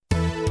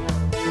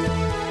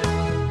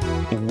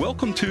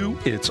Welcome to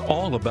It's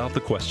All About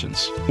the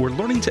Questions, where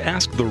learning to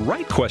ask the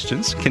right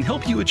questions can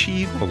help you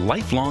achieve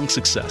lifelong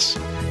success.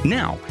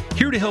 Now,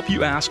 here to help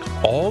you ask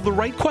all the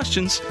right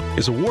questions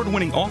is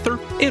award-winning author,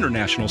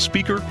 international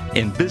speaker,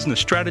 and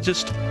business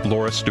strategist,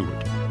 Laura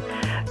Stewart.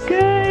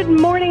 Good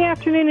morning,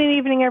 afternoon, and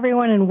evening,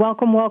 everyone, and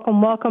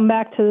welcome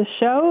back to the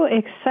show.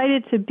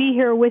 Excited to be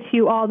here with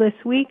you all this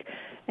week.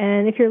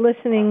 And if you're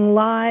listening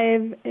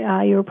live,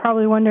 you're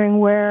probably wondering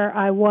where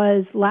I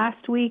was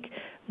last week.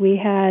 We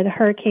had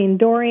Hurricane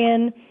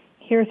Dorian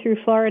here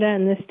through Florida,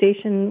 and this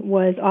station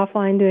was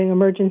offline doing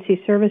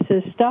emergency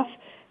services stuff.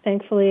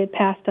 Thankfully, it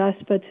passed us,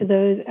 but to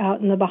those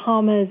out in the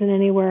Bahamas and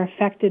anywhere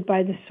affected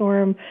by the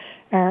storm,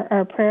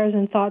 our prayers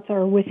and thoughts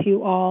are with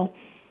you all.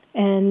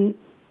 And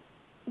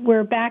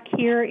we're back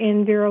here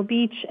in Vero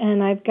Beach,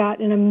 and I've got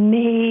an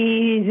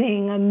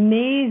amazing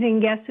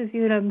guest with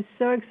you, and I'm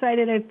so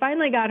excited. I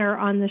finally got her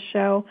on the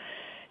show.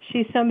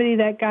 She's somebody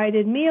that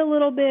guided me a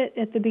little bit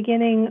at the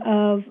beginning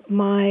of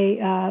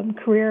my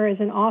career as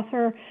an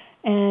author,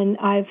 and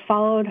I've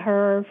followed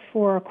her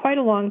for quite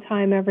a long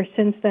time ever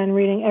since then,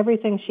 reading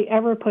everything she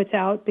ever puts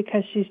out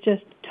because she's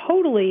just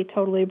totally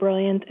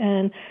brilliant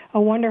and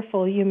a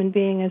wonderful human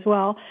being as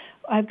well.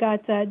 I've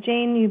got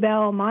Jane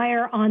Ubell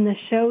Meyer on the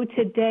show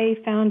today,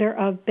 founder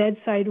of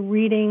Bedside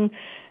Reading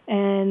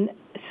and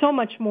so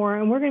much more,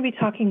 and we're going to be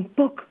talking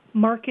book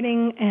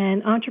marketing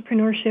and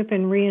entrepreneurship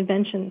and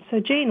reinvention.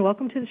 So, Jane,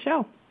 welcome to the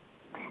show.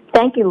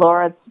 Thank you,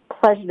 Laura. It's a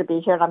pleasure to be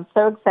here, and I'm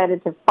so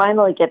excited to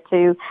finally get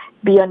to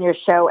be on your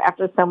show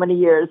after so many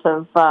years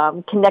of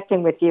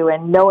connecting with you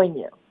and knowing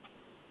you.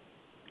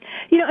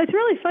 You know, it's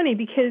really funny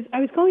because I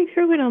was going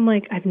through it, and I'm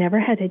like, I've never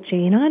had a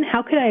Jane on.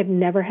 How could I have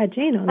never had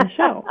Jane on the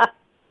show?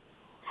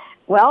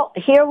 Well,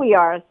 here we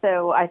are,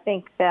 so I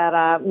think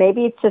that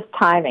maybe it's just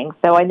timing.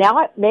 So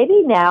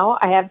maybe now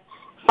I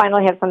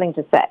finally have something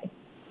to say.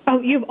 Oh,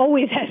 you've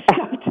always had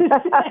stuff to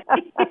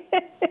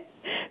say.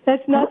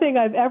 That's nothing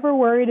I've ever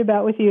worried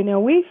about with you. Now,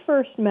 we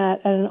first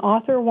met at an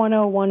Author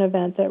 101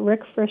 event that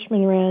Rick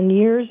Frischman ran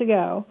years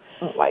ago.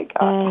 Oh, my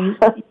God.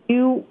 And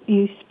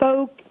you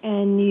spoke,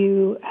 and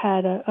you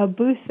had a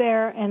booth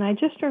there, and I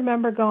just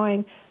remember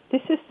going,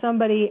 this is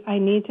somebody I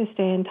need to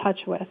stay in touch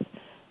with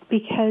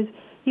because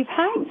you've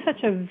had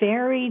such a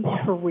varied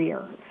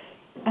career.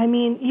 I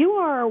mean, you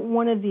are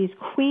one of these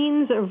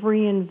queens of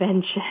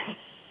reinvention.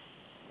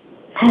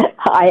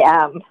 I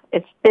am.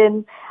 It's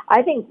been,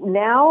 I think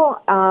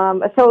now,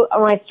 so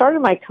when I started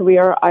my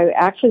career, I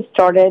actually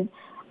started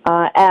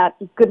at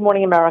Good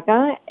Morning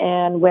America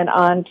and went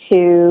on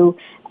to,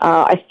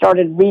 I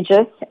started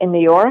Regis in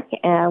New York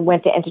and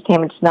went to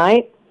Entertainment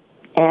Tonight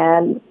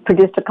and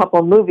produced a couple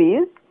of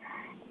movies.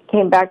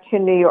 Came back to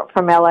New York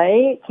from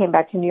LA, came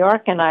back to New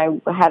York, and I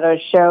had a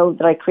show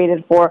that I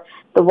created for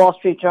the Wall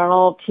Street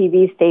Journal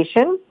TV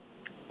station.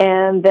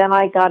 And then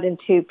I got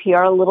into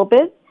PR a little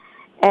bit.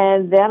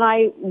 And then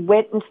I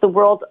went into the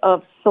world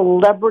of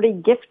celebrity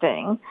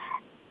gifting.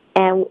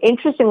 And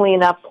interestingly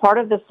enough, part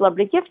of the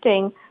celebrity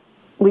gifting,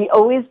 we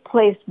always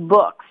placed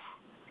books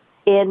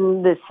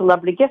in the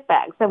celebrity gift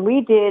bags. And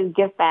we did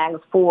gift bags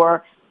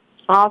for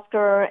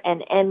Oscar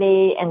and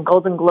Emmy and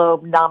Golden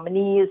Globe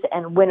nominees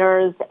and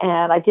winners.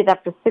 And I did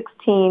that for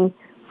 16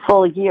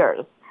 full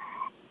years.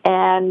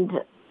 And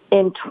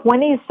in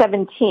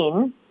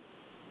 2017,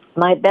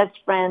 my best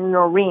friend,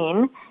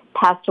 Noreen,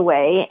 passed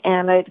away,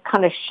 and it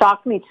kind of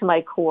shocked me to my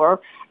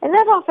core. And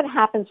that often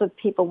happens with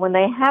people when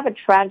they have a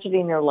tragedy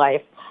in their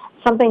life.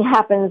 Something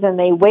happens, and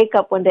they wake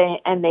up one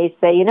day, and they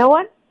say, you know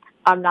what?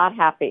 I'm not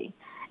happy.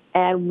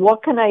 And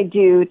what can I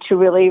do to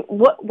really,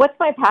 what's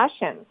my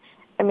passion?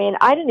 I mean,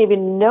 I didn't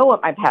even know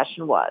what my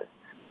passion was.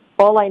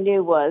 All I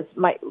knew was,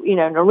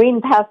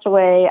 Noreen passed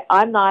away,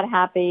 I'm not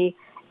happy,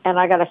 and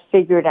I got to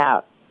figure it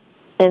out.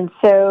 And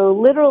so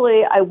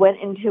literally I went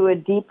into a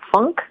deep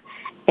funk,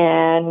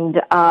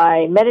 and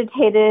I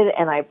meditated,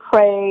 and I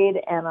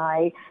prayed, and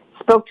I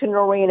spoke to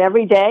Noreen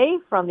every day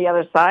from the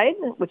other side,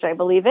 which I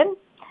believe in.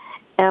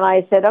 And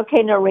I said,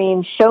 okay,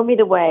 Noreen, show me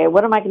the way.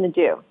 What am I going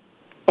to do?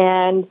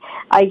 And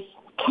I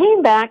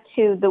came back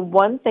to the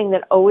one thing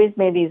that always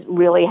made me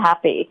really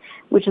happy,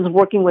 which is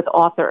working with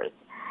authors.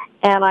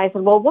 And I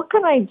said, well, what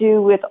can I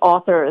do with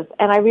authors?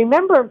 And I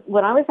remember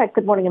when I was at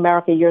Good Morning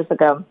America years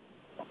ago,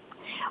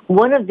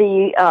 one of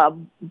the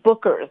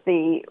bookers,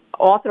 the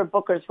author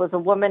bookers, was a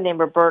woman named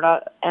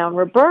Roberta. And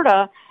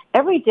Roberta,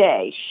 every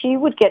day, she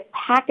would get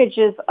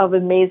packages of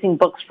amazing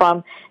books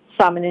from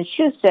Simon &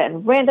 Schuster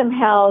and Random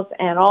House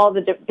and all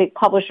the big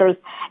publishers.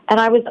 And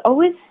I was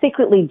always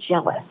secretly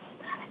jealous.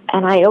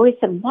 And I always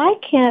said, why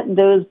can't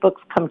those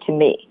books come to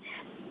me?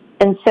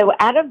 And so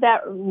out of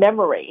that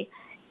memory,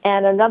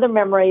 and another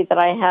memory that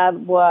I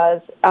had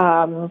was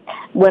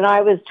when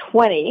I was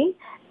 20,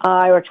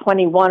 or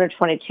 21 or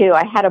 22,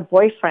 I had a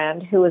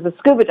boyfriend who was a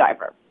scuba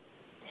diver.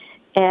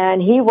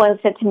 And he once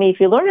said to me, if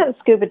you learn how to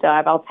scuba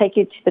dive, I'll take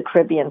you to the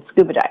Caribbean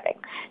scuba diving.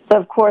 So,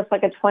 of course,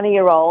 like a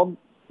 20-year-old,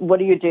 what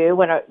do you do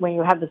when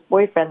you have this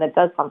boyfriend that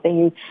does something?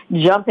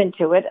 You jump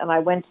into it. And I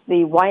went to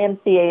the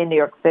YMCA in New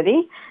York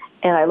City,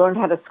 and I learned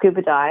how to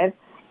scuba dive.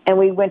 And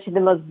we went to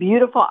the most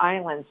beautiful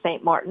island,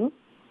 St. Martin.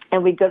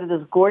 and we go to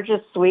this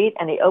gorgeous suite,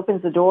 and he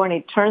opens the door, and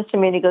he turns to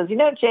me, and he goes,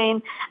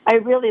 Jane, I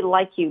really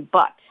like you,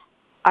 but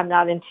I'm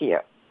not into you.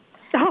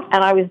 Oh.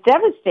 And I was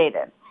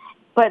devastated.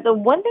 But the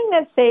one thing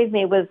that saved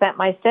me was that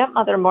my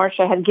stepmother,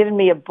 Marcia, had given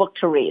me a book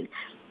to read,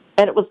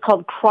 and it was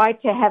called Cry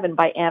to Heaven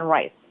by Anne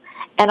Rice.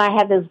 And I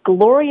had this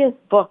glorious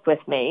book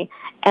with me,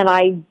 and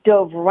I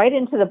dove right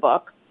into the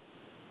book,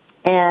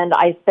 and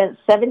I spent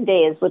 7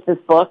 days with this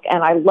book,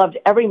 and I loved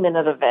every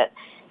minute of it.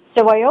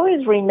 So I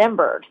always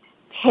remembered,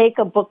 take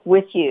a book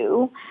with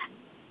you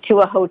to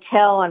a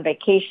hotel on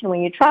vacation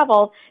when you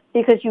travel,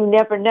 because you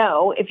never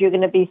know if you're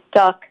going to be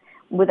stuck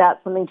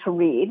without something to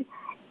read.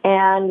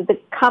 And the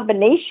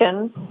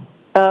combination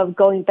of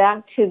going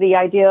back to the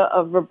idea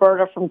of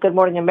Roberta from Good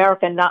Morning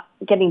America not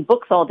getting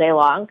books all day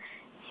long,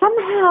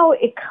 somehow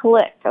it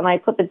clicked. And I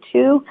put the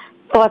two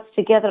thoughts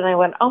together, and I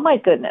went, oh, my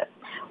goodness,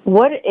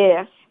 what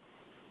if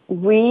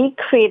I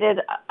created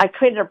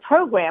a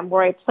program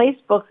where I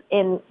placed books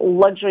in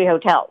luxury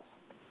hotels.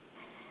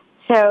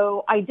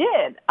 So I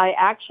did. I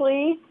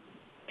actually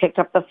picked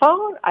up the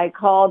phone. I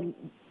called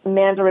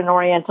Mandarin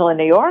Oriental in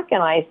New York,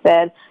 and I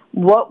said,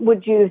 what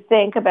would you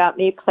think about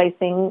me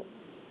placing,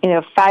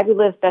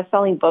 fabulous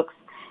best-selling books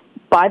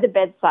by the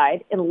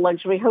bedside in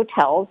luxury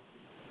hotels?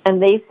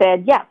 And they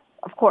said, yes,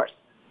 of course.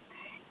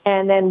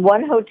 And then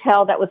one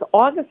hotel, that was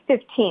August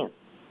 15th,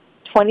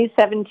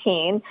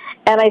 2017,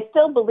 and I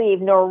still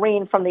believe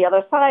Noreen from the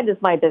other side is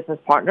my business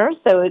partner,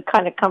 so it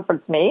kind of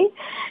comforts me.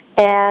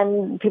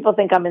 And people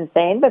think I'm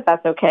insane, but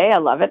that's okay. I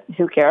love it.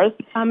 Who cares?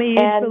 I'm a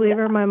huge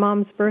believer. My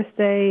mom's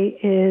birthday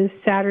is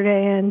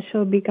Saturday, and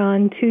she'll be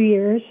gone 2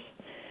 years.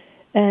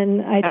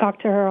 And I talk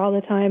to her all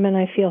the time, and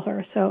I feel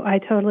her, so I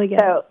totally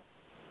get it.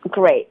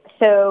 Great.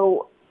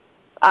 So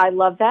I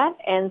love that.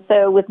 And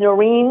so with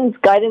Noreen's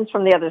guidance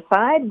from the other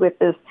side, with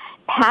this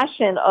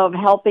passion of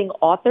helping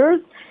authors,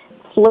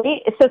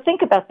 so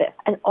think about this.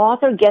 An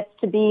author gets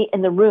to be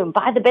in the room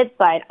by the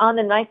bedside on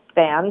the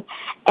nightstand,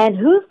 and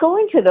who's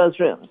going to those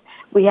rooms?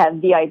 We have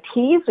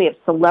VIPs, we have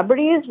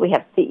celebrities, we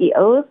have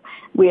CEOs,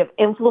 we have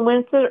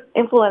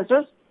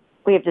influencers,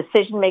 we have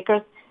decision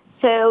makers.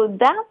 So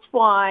that's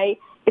why,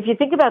 if you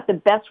think about the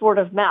best word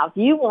of mouth,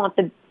 you want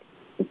the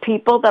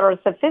people that are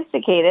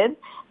sophisticated,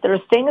 that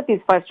are staying at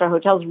these five-star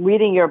hotels,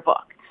 reading your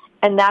book.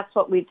 And that's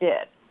what we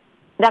did.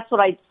 That's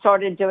what I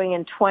started doing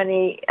in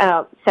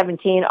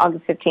 2017,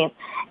 August 15th.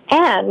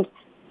 And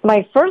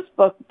my first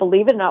book,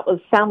 believe it or not, was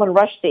Salman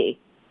Rushdie's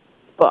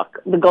book,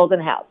 The Golden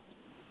House.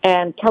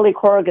 And Kelly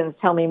Corrigan's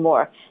Tell Me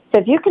More.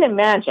 So if you can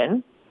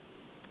imagine,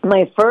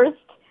 my first,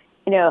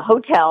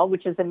 hotel,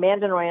 which is in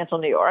Mandarin Oriental,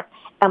 New York,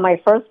 and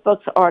my first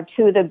books are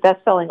two of the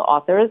best-selling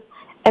authors.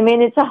 I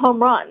mean, it's a home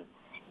run.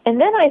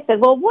 And then I said,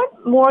 well,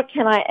 what more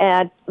can I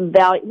add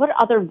value? What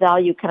other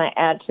value can I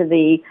add to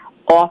the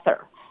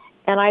author?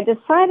 And I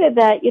decided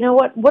that,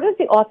 what does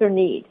the author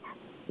need?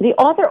 The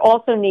author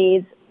also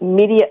needs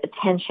media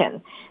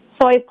attention.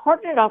 So I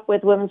partnered up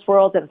with Women's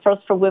World and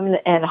First for Women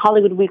and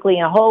Hollywood Weekly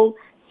and a whole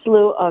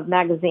slew of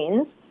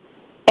magazines.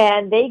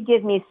 And they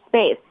give me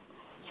space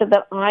so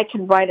that I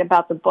can write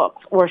about the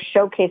books or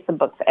showcase the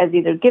books as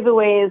either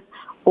giveaways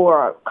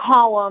or a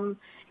column.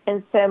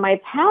 And so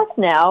my path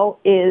now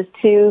is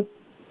to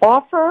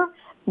offer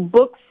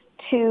books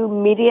to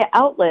media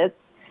outlets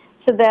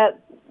so that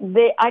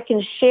I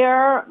can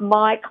share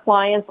my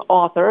clients'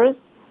 authors,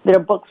 their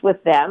books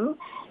with them,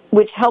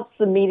 which helps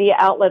the media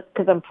outlets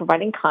because I'm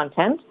providing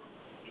content.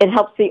 It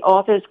helps the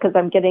authors because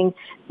I'm getting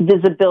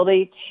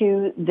visibility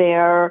to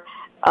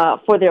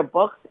for their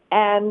books,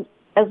 and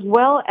as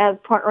well as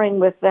partnering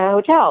with the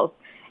hotels.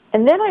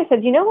 And then I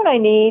said, you know what I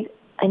need?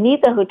 I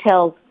need the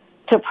hotels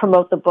to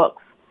promote the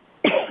books.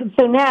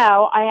 So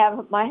now I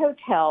have my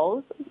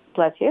hotels,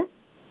 bless you,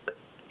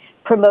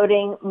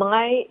 promoting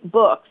my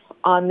books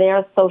on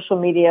their social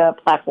media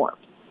platforms.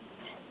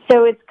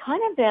 So it's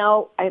kind of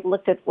now, I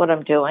looked at what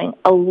I'm doing,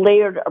 a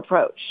layered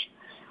approach,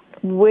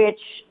 which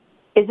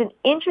is an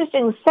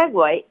interesting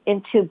segue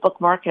into book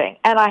marketing.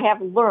 And I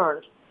have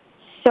learned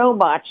so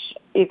much,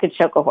 you could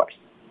choke a horse.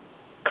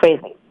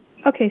 Crazy.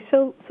 Okay,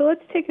 so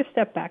let's take a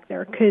step back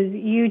there, because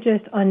you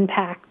just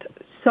unpacked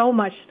so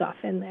much stuff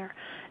in there.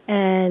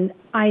 And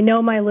I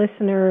know my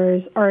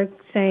listeners are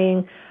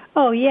saying,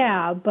 oh,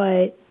 yeah,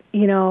 but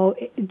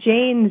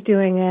Jane's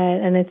doing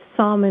it, and it's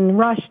Salman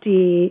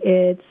Rushdie,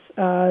 it's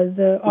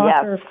the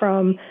author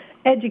from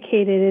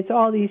Educated, it's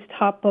all these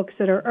top books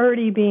that are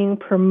already being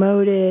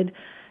promoted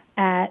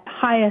at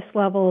highest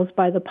levels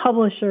by the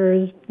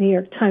publishers, New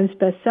York Times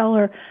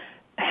bestseller.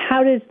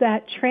 How does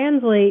that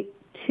translate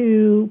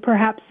to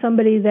perhaps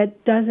somebody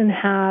that doesn't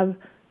have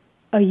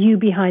a U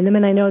behind them?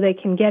 And I know they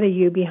can get a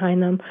U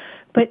behind them,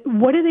 but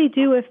what do they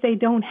do if they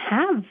don't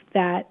have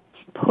that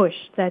push,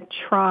 that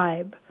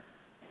tribe?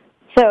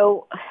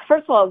 So,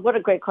 first of all, what a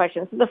great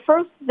question. So the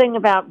first thing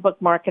about book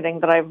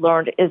marketing that I've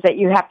learned is that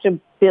you have to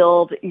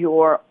build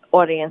your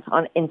audience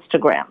on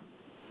Instagram.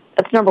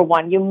 That's number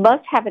one. You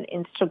must have an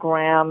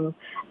Instagram,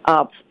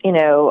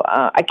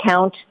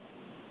 account,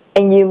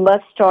 and you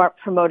must start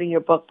promoting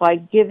your book by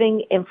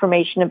giving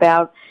information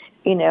about,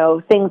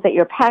 things that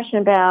you're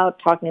passionate about,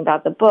 talking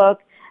about the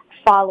book,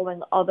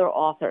 following other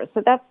authors.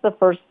 So that's the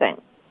first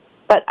thing.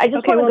 But I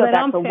just want to go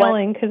back for one. I'm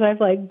failing because I've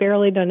like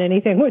barely done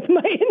anything with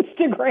my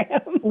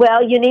Instagram.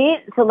 Well,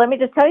 so let me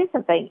just tell you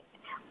something.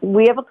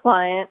 I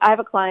have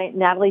a client,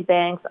 Natalie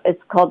Banks.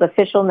 It's called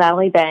Official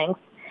Natalie Banks.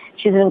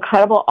 She's an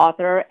incredible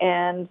author,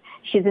 and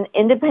she's an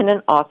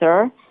independent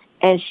author,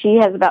 and she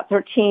has about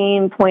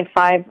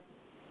 13.5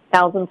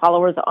 thousand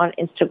followers on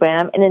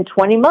Instagram, and in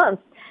 20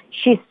 months,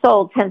 she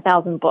sold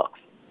 10,000 books.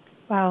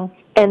 Wow.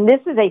 And this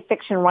is a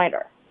fiction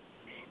writer,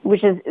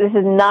 this is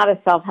not a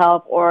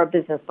self-help or a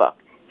business book,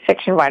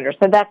 fiction writer.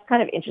 So that's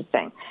kind of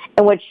interesting.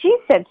 And what she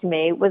said to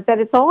me was that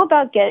it's all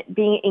about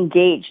being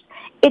engaged.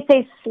 It's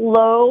a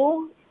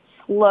slow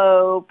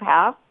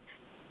path,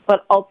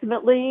 but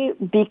ultimately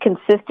be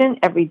consistent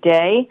every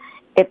day.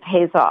 It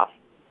pays off.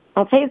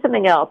 I'll tell you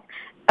something else.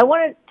 I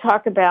want to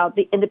talk about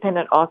the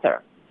independent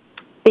author,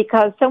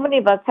 because so many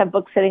of us have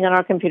books sitting on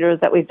our computers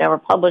that we've never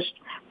published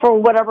for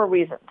whatever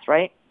reasons,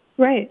 right?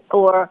 Right.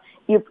 Or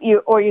you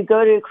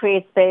go to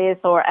CreateSpace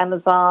or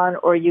Amazon,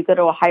 or you go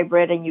to a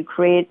hybrid and you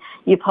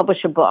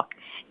publish a book,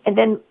 and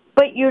then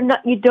but you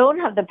don't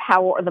have the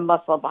power or the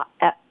muscle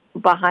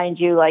behind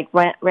you like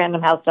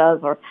Random House does,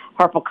 or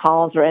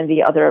HarperCollins, or any of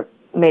the other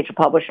major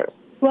publishers.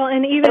 Well,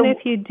 and even if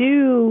you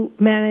do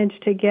manage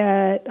to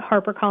get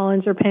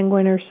HarperCollins or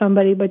Penguin or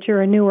somebody, but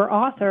you're a newer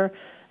author,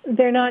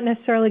 they're not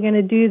necessarily going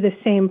to do the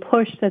same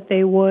push that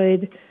they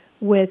would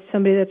with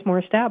somebody that's more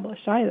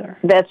established either.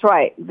 That's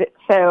right.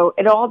 So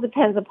it all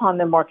depends upon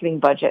their marketing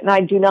budget. And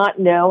I do not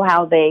know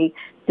how they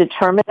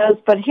determine those,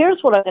 but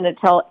here's what I'm going to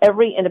tell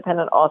every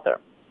independent author.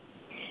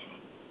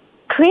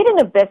 Creating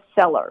a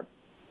bestseller,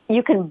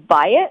 you can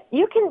buy it.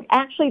 You can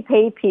actually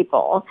pay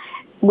people,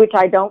 which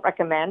I don't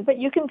recommend, but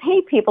you can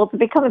pay people to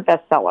become a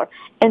bestseller.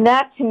 And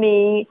that, to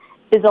me,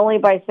 is only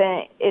by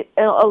saying it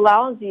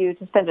allows you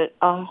to spend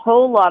a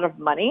whole lot of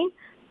money,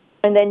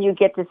 and then you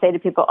get to say to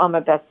people, I'm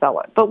a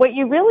bestseller. But what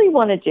you really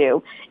want to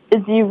do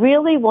is you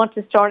really want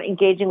to start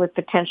engaging with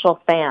potential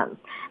fans.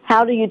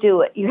 How do you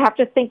do it? You have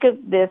to think of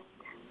this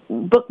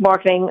book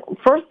marketing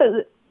first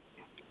as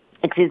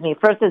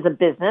a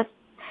business,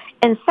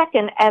 and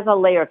second as a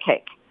layer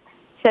cake.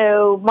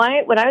 So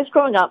when I was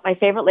growing up, my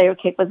favorite layer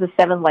cake was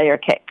a 7-layer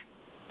cake.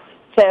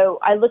 So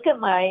I look at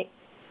my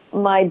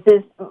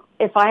business.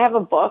 If I have a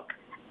book,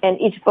 and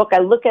each book, I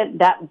look at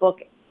that book,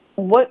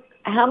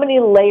 how many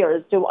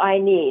layers do I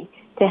need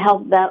to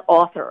help that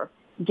author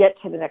get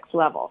to the next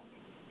level?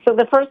 So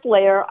the first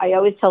layer, I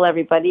always tell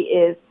everybody,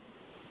 is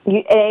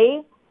you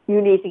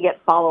need to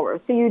get followers.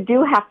 So you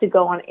do have to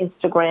go on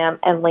Instagram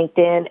and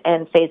LinkedIn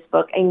and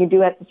Facebook, and you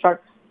do have to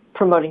start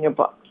promoting your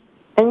book.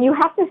 And you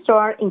have to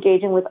start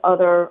engaging with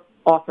other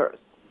authors.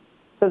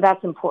 So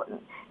that's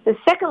important. The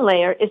second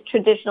layer is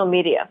traditional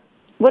media.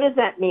 What does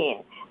that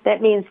mean?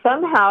 That means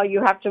somehow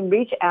you have to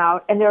reach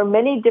out, and there are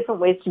many different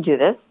ways to do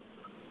this.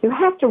 You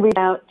have to reach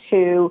out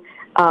to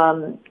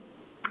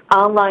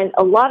online,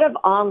 a lot of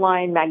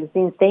online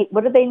magazines.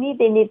 What do they need?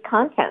 They need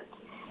content.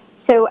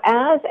 So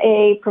as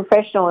a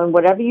professional in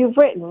whatever you've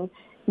written,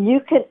 you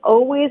can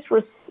always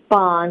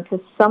respond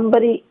to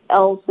somebody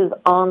else's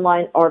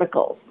online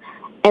articles.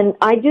 And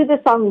I do this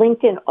on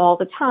LinkedIn all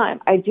the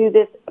time. I do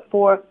this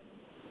for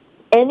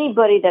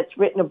anybody that's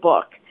written a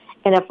book.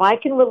 And if I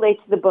can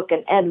relate to the book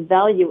and add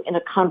value in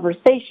a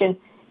conversation,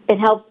 it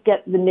helps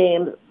get the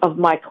names of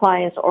my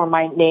clients or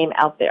my name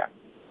out there.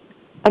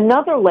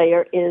 Another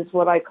layer is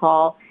what I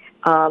call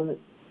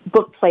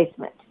book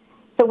placement.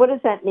 So what does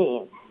that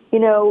mean? You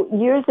know,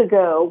 years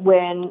ago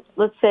when,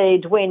 let's say,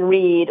 Duane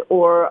Reade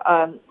or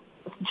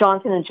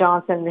Johnson &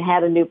 Johnson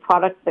had a new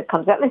product that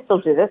comes out, and they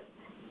still do this,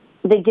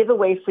 they give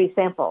away free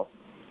samples.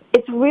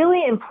 It's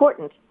really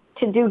important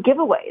to do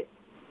giveaways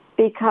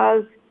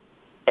because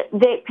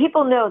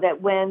people know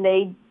that when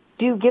they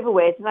do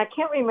giveaways, and I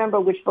can't remember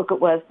which book it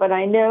was, but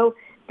I know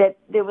that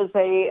there was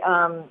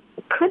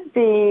could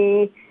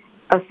be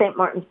a St.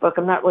 Martin's book,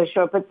 I'm not really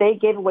sure, but they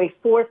gave away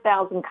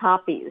 4,000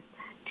 copies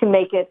to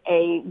make it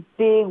a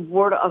big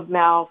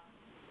word-of-mouth,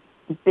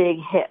 big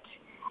hit.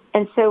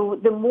 And so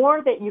the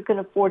more that you can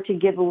afford to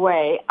give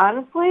away,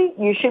 honestly,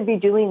 you should be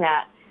doing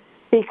that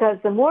because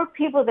the more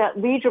people that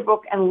read your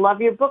book and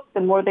love your book, the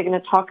more they're going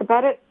to talk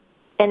about it,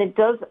 and it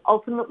does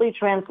ultimately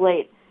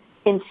translate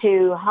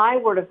into high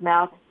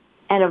word-of-mouth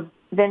and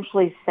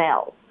eventually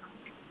sales.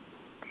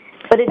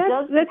 But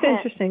that's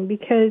interesting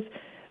because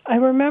I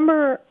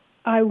remember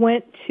I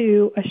went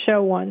to a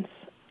show once,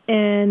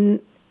 and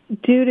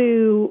due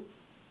to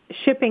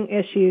shipping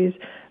issues,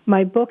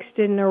 my books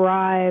didn't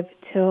arrive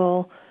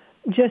till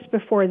just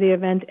before the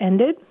event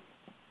ended.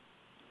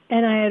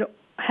 And I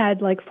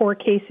had like 4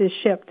 cases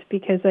shipped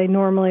because I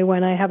normally,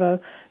 when I have a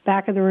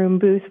back of the room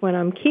booth when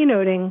I'm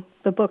keynoting,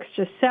 the books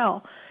just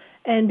sell.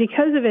 And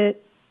because of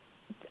it,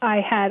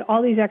 I had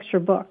all these extra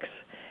books.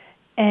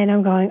 And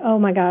I'm going, oh,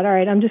 my God, all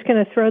right, I'm just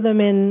going to throw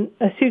them in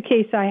a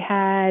suitcase I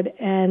had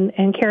and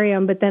carry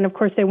them. But then, of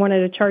course, they wanted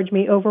to charge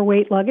me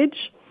overweight luggage.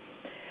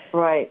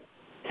 Right.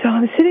 So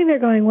I'm sitting there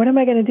going, what am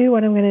I going to do,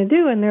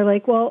 And they're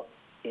like, well,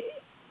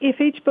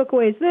 if each book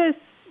weighs this,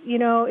 you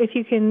know, if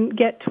you can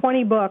get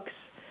 20 books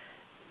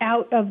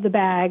out of the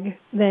bag,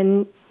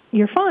 then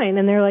you're fine.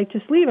 And they're like,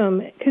 just leave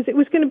them, because it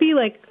was going to be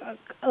like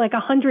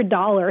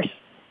 $100.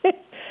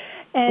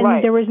 And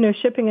right. There was no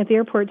shipping at the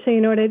airport. So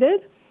you know what I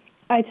did?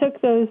 I took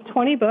those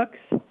 20 books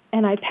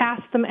and I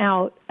passed them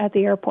out at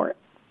the airport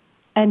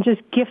and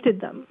just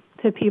gifted them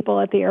to people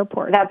at the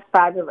airport. That's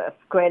fabulous.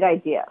 Great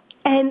idea.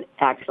 And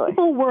actually,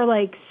 people were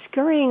like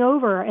scurrying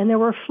over, and there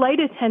were flight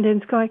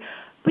attendants going,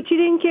 but you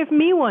didn't give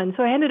me one.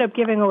 So I ended up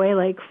giving away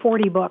like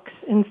 40 books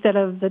instead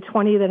of the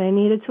 20 that I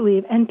needed to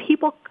leave. And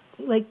people,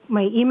 like,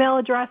 my email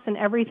address and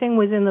everything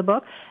was in the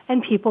book,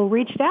 and people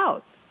reached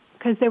out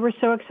because they were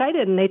so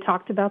excited, and they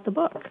talked about the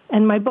book.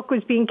 And my book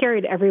was being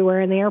carried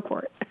everywhere in the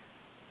airport.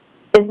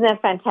 Isn't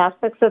that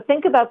fantastic? So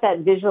think about that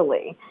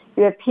visually.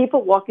 You have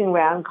people walking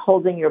around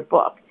holding your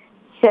book.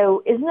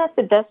 So isn't that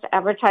the best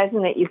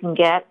advertising that you can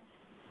get?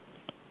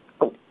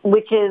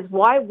 Which is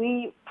why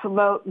we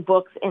promote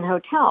books in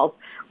hotels.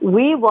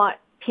 We want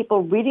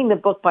people reading the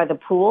book by the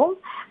pool.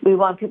 We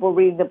want people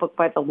reading the book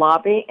by the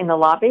lobby, in the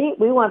lobby.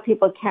 We want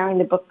people carrying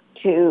the book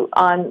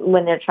on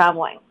when they're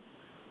traveling.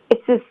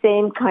 It's the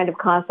same kind of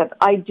concept.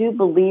 I do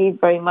believe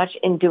very much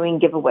in doing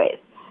giveaways,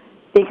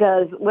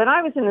 because when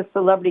I was in the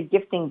celebrity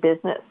gifting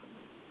business,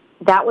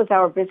 that was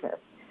our business.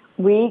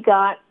 We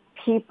got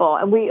people,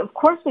 and we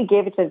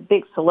gave it to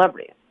big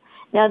celebrities.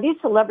 Now, these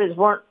celebrities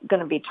weren't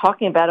going to be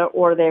talking about it,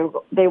 or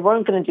they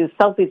weren't going to do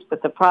selfies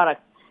with the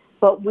product,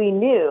 but we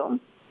knew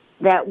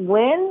that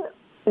when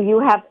you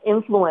have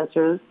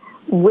influencers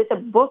with a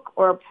book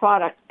or a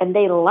product and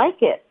they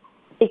like it,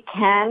 it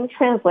can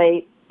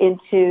translate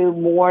into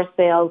more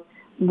sales,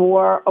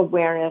 more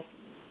awareness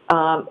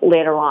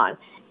later on.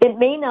 It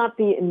may not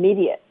be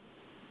immediate,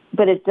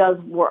 but it does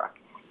work.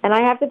 And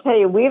I have to tell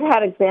you, we've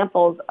had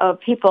examples of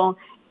people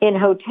in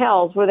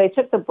hotels where they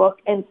took the book,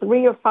 and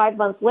 3 or 5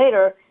 months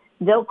later,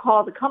 they'll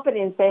call the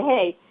company and say,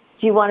 hey,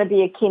 do you want to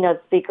be a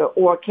keynote speaker,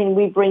 or can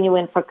we bring you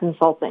in for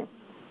consulting?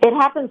 It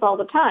happens all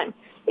the time.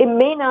 It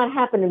may not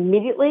happen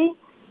immediately,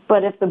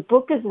 but if the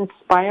book is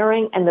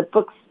inspiring and the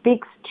book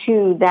speaks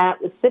to that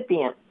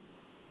recipient,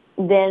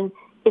 then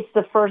it's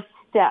the first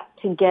step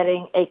to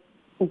getting a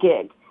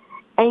gig.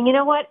 And you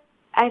know what?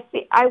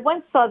 I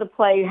once saw the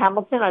play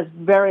Hamilton. I was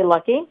very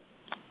lucky,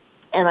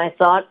 and I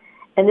saw it.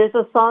 And there's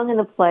a song in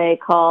the play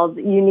called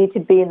 "You Need to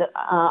Be in the."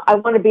 I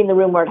want to be in the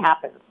room where it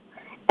happens,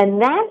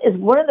 and that is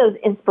one of those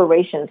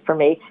inspirations for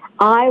me.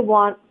 I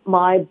want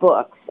my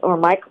books or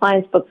my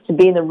clients' books to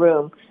be in the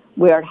room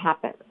where it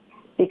happens,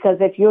 because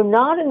if you're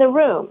not in the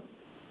room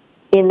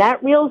in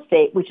that real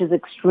estate, which is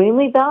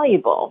extremely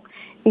valuable,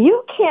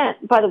 you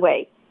can't. By the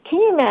way, can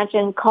you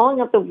imagine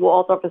calling up the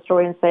Waldorf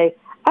Astoria and say,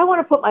 "I want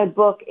to put my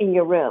book in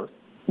your room"?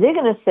 They're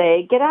going to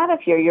say, "Get out of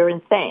here! You're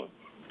insane."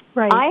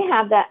 Right.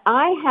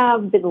 I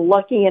have been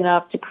lucky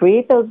enough to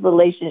create those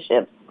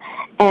relationships,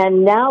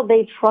 and now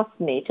they trust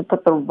me to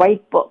put the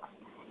right books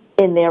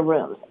in their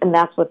rooms, and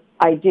that's what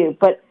I do.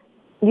 But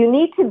you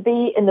need to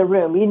be in the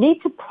room. You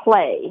need to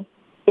play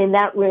in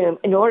that room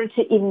in order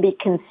to even be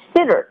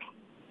considered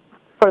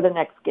for the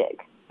next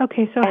gig.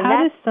 Okay, so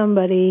how does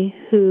somebody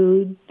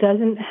who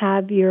doesn't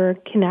have your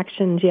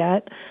connections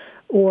yet,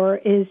 or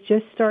is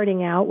just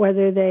starting out,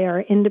 whether they are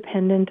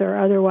independent or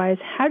otherwise,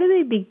 how do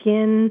they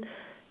begin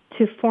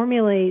to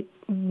formulate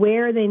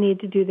where they need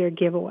to do their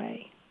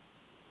giveaway?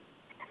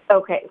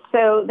 Okay,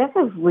 so that's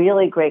a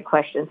really great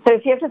question. So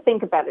if you have to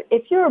think about it,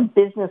 if you're a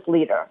business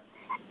leader,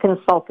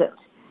 consultant,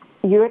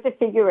 you have to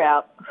figure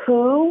out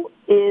who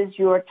is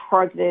your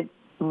targeted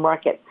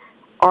market.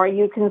 Are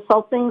you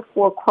consulting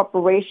for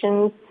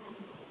corporations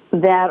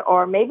that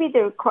are, maybe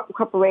their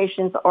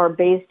corporations are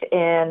based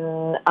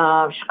in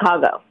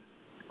Chicago,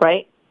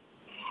 right?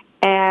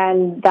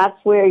 And that's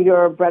where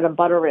your bread and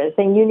butter is.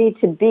 And you need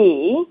to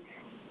be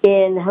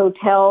in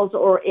hotels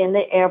or in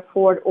the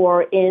airport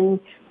or in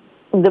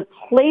the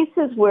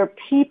places where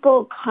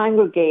people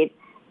congregate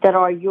that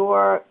are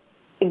your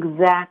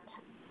exact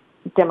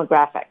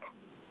demographic.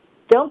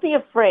 Don't be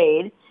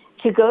afraid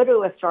to go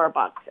to a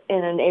Starbucks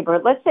in a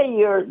neighborhood. Let's say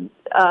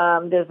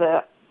there's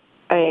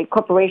a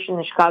corporation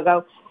in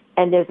Chicago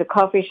and there's a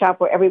coffee shop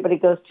where everybody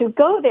goes to.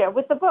 Go there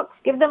with the books.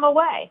 Give them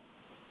away.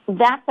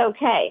 That's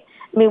okay.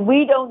 I mean,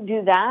 we don't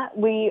do that.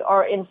 We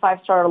are in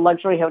 5-star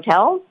luxury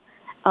hotels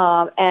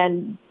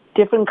and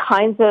different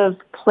kinds of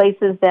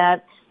places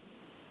that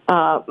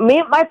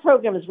my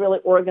program is really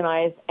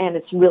organized and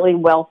it's really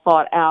well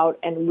thought out,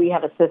 and we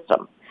have a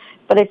system.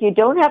 But if you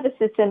don't have a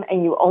system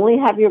and you only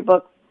have your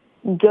books,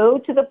 go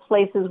to the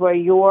places where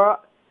your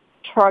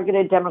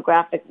targeted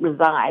demographic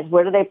resides.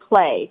 Where do they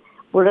play?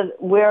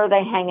 Where are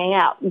they hanging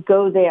out?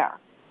 Go there.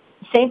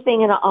 Same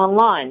thing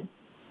online.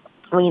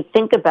 When you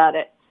think about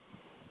it,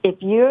 if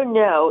you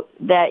know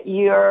that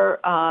your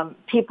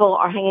people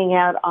are hanging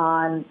out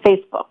on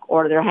Facebook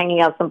or they're hanging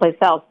out someplace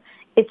else,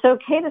 it's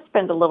okay to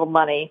spend a little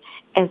money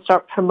and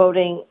start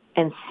promoting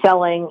and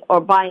selling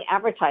or buying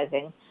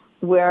advertising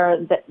where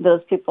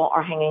those people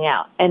are hanging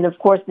out. And, of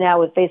course, now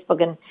with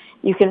Facebook, and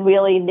you can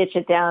really niche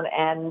it down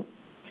and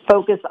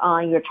focus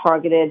on your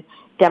targeted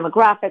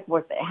demographic,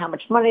 how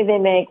much money they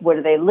make, where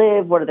do they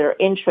live, what are their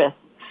interests.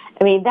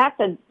 I mean, that's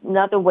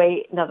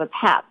another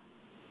path.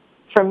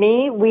 For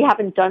me, we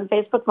haven't done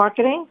Facebook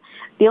marketing.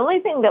 The only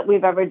thing that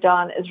we've ever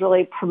done is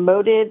really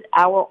promoted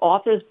our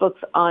authors'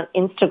 books on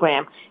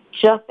Instagram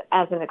just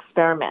as an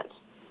experiment.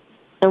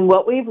 And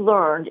what we've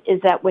learned is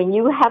that when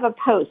you have a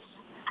post,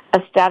 a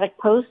static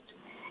post,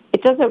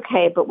 it does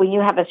okay, but when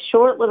you have a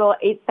short little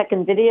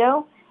 8-second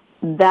video,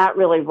 that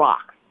really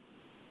rocks.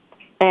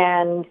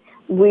 And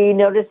we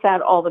notice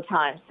that all the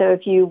time. So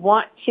if you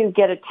want to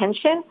get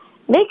attention,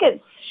 make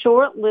it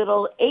short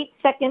little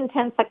 8-second,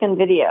 10-second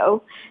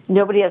video.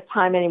 Nobody has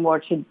time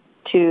anymore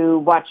to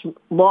watch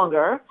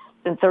longer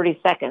than 30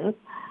 seconds.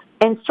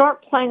 And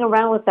start playing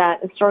around with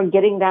that and start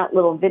getting that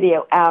little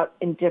video out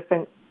in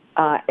different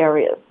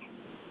areas.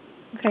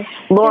 Okay.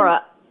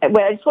 Laura,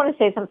 wait, I just want to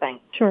say something.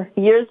 Sure.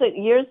 Years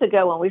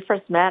ago when we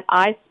first met,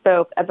 I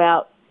spoke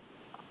about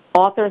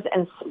authors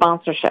and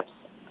sponsorships.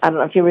 I don't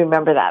know if you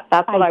remember that.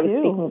 That's what I was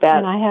speaking about.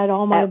 And I had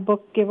all my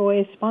book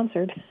giveaways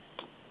sponsored.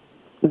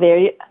 There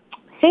you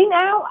see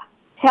now.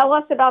 Tell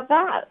us about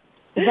that.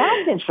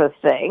 That's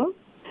interesting.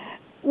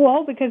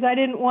 Well, because I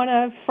didn't want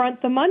to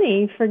front the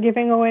money for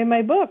giving away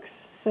my books,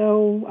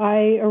 so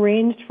I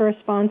arranged for a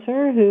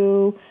sponsor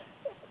who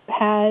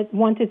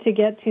wanted to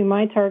get to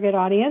my target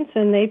audience,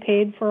 and they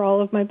paid for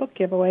all of my book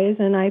giveaways.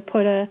 And I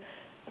put a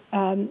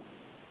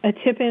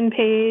tip-in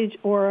page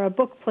or a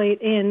book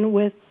plate in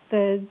with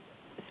the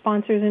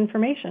sponsor's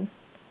information.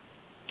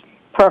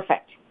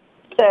 Perfect.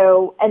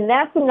 So, and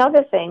that's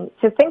another thing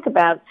to think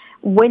about.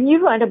 When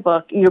you write a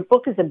book, your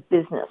book is a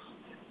business.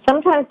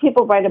 Sometimes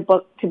people write a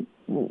book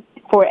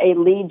for a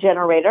lead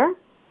generator.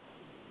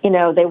 You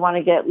know, they want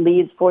to get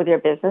leads for their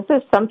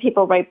businesses. Some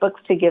people write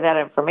books to give out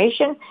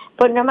information.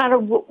 But no matter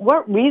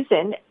what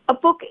reason, a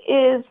book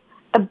is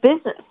a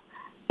business.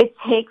 It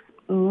takes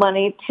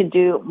money to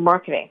do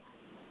marketing.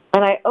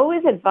 And I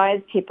always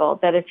advise people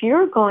that if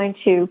you're going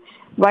to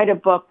write a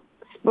book,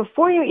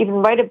 before you even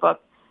write a book,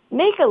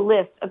 make a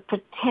list of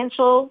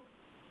potential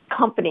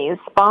companies,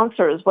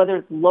 sponsors, whether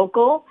it's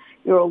local,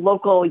 your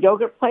local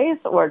yogurt place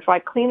or dry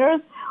cleaners,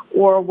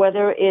 or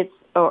whether it's,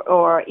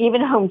 or even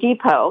Home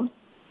Depot,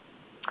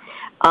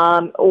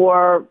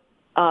 or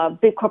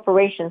big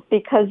corporations,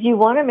 because you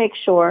want to make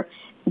sure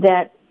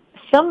that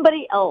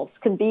somebody else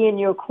can be in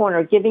your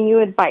corner giving you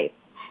advice,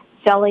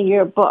 selling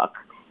your book,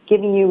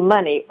 giving you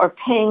money, or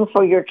paying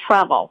for your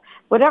travel.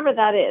 Whatever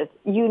that is,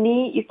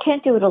 you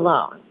can't do it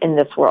alone in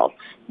this world.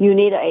 You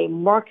need a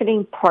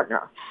marketing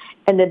partner.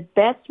 And the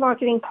best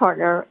marketing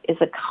partner is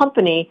a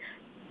company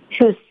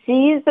who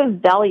sees the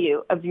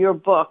value of your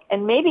book,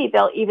 and maybe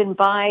they'll even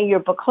buy your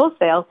book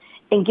wholesale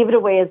and give it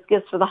away as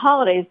gifts for the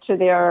holidays to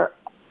their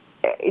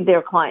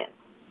clients.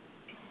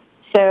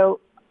 So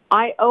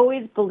I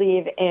always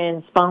believe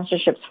in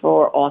sponsorships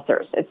for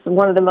authors. It's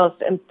one of the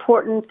most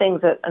important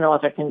things that an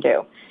author can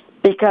do,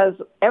 because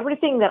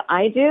everything that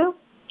I do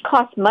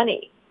costs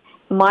money.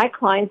 My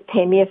clients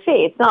pay me a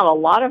fee. It's not a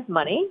lot of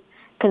money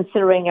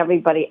considering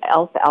everybody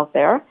else out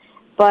there,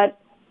 but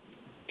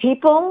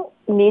people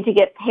need to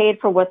get paid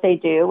for what they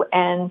do,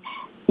 and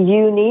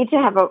you need to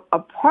have a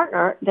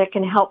partner that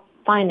can help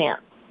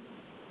finance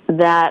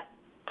that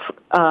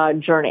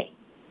journey.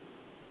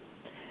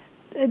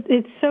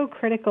 It's so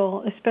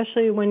critical,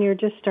 especially when you're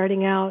just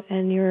starting out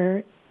and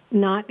you're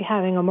not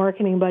having a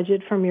marketing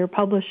budget from your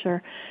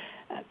publisher.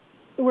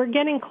 We're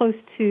getting close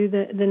to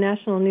the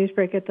national news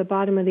break at the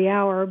bottom of the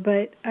hour,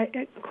 but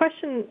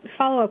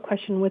follow-up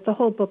question with the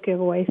whole book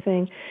giveaway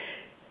thing.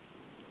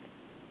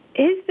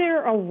 Is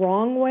there a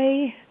wrong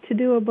way to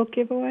do a book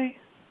giveaway?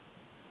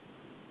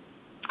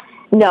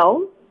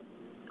 No.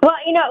 Well,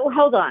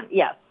 hold on.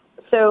 Yes.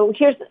 So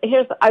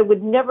here's I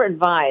would never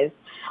advise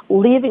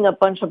leaving a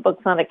bunch of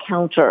books on a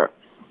counter,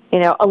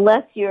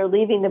 unless you're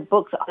leaving the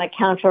books on a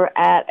counter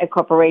at a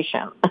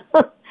corporation.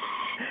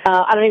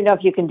 I don't even know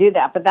if you can do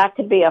that, but that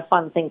could be a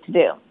fun thing to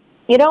do.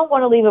 You don't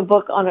want to leave a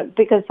book on it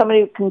because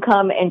somebody can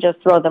come and just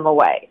throw them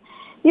away.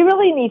 You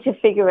really need to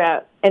figure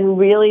out and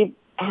really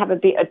have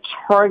it be a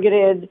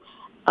targeted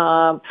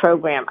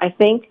program. I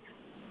think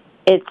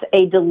it's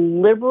a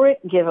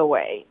deliberate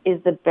giveaway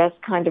is the best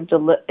kind of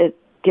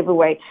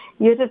giveaway.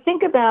 You have to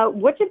think about,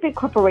 what do big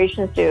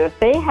corporations do? If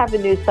they have a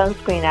new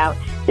sunscreen out,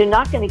 they're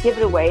not going to give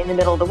it away in the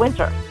middle of the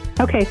winter.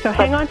 Okay, so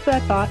hang on to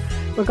that thought.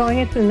 We're going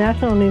into the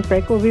national news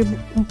break. We'll be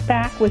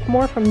back with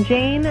more from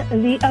Jane,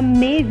 the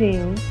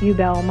amazing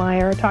Ubell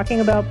Meyer, talking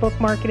about book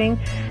marketing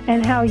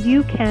and how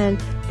you can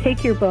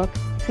take your book,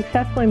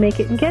 successfully make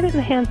it, and get it in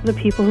the hands of the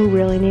people who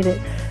really need it.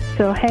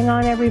 So hang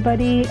on,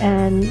 everybody,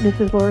 and this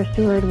is Laura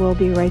Stewart. We'll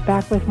be right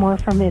back with more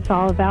from It's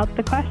All About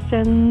the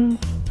Questions.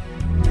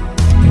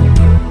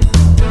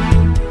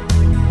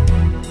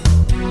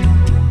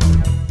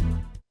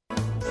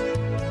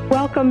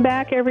 Welcome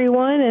back,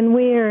 everyone, and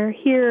we are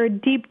here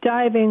deep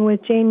diving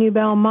with Jane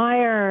Ubell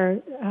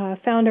Meyer,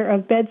 founder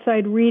of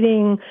Bedside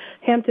Reading,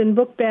 Hampton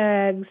Book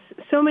Bags,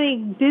 so many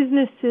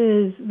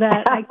businesses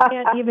that I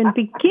can't even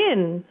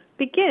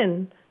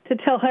begin to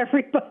to tell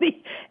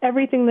everybody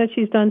everything that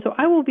she's done. So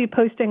I will be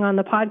posting on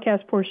the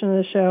podcast portion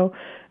of the show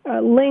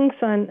links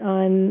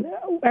on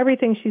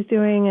everything she's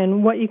doing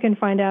and what you can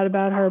find out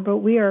about her. But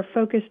we are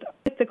focused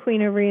with the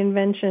Queen of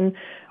Reinvention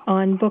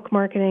on book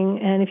marketing.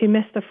 And if you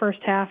missed the first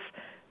half,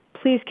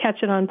 please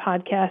catch it on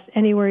podcast,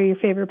 anywhere your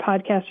favorite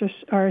podcasts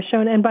are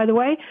shown. And by the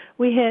way,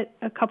 we hit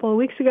a couple of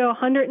weeks ago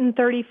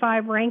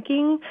 135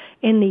 ranking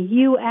in the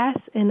U.S.,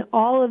 in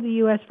all of the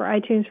U.S. for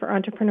iTunes for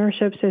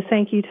entrepreneurship. So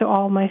thank you to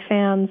all my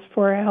fans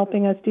for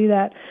helping us do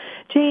that.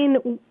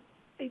 Jane,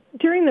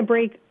 during the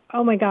break,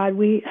 oh my God,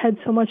 we had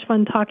so much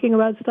fun talking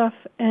about stuff.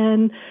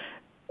 And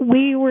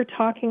we were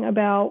talking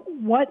about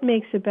what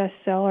makes a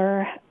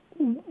bestseller,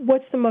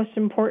 what's the most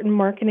important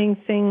marketing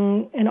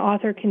thing an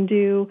author can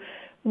do,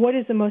 what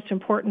is the most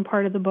important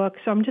part of the book.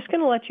 So I'm just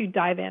going to let you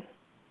dive in.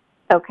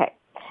 Okay.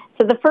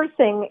 So the first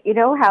thing, you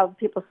know how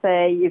people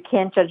say you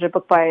can't judge a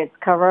book by its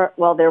cover?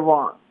 Well, they're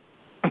wrong.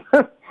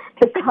 The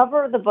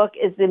cover of the book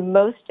is the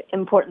most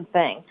important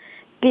thing,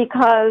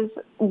 because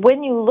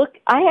when you look,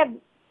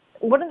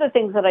 one of the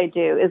things that I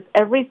do is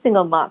every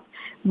single month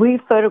we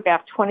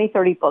photograph 20,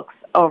 30 books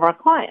of our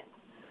clients.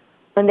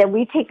 And then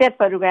we take that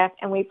photograph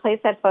and we place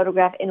that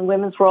photograph in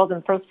Women's World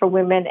and First for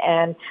Women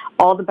and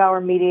all the Bauer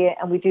Media,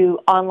 and we do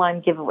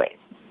online giveaways.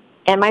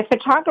 And my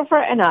photographer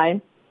and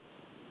I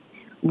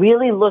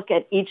really look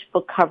at each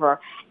book cover,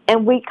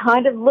 and we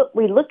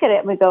look at it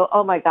and we go,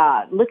 oh my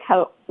God, look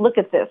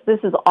at this. This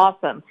is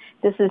awesome.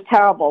 This is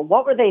terrible.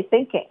 What were they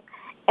thinking?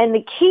 And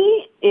the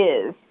key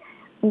is,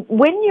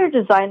 when you're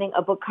designing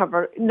a book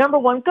cover, number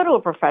one, go to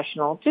a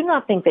professional. Do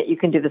not think that you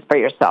can do this by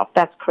yourself.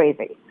 That's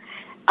crazy.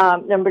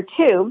 Number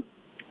two,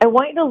 I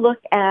want you to look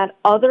at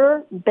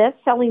other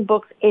best-selling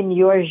books in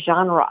your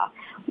genre.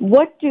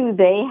 What do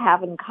they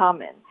have in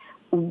common?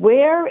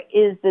 Where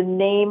is the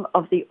name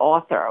of the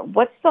author?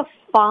 What's the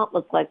font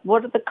look like?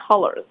 What are the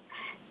colors?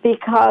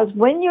 Because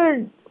when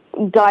you're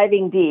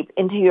diving deep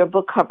into your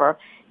book cover,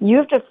 you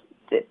have to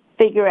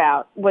figure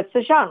out what's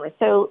the genre.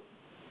 So,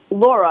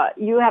 Laura,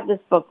 you have this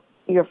book,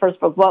 your first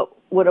book, What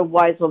Would a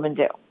Wise Woman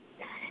Do?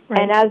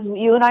 Right. And as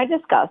you and I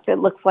discussed, it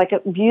looks like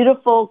a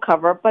beautiful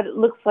cover, but it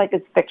looks like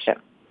it's fiction.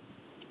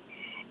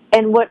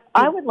 And what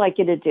I would like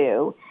you to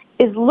do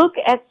is look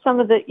at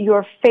some of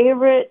your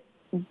favorite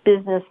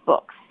business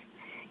books.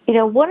 You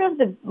know, one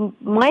of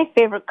my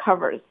favorite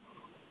covers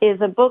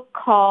is a book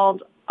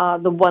called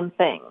The One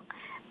Thing.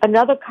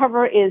 Another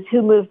cover is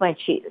Who Moved My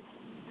Cheese.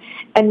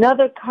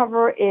 Another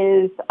cover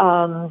is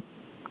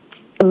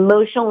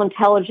Emotional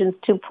Intelligence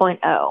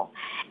 2.0.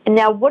 And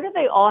now, what do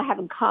they all have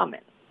in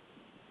common?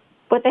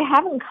 What they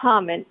have in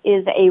common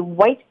is a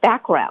white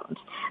background,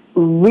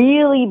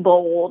 really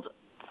bold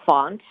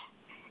font,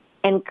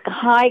 and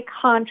high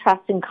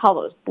contrasting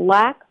colors.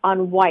 Black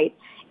on white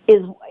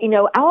is, you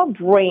know, our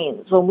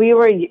brains, when we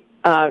were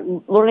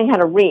learning how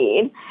to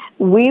read,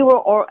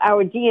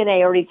 our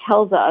DNA already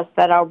tells us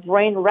that our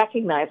brain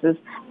recognizes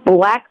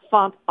black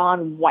font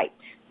on white.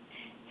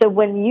 So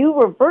when you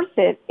reverse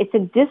it, it's a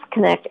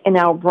disconnect in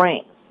our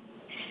brains.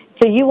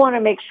 So you want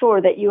to make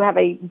sure that you have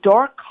a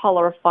dark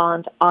color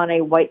font on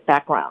a white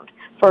background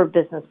for a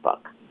business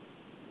book.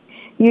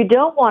 You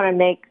don't want to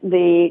make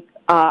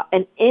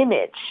an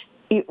image.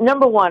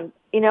 Number one,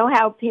 you know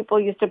how people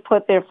used to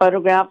put their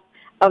photographs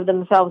of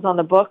themselves on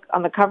the book,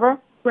 on the cover?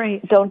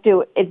 Right. Don't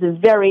do it.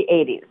 It's very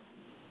 80s.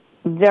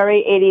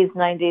 Very 80s,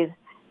 90s.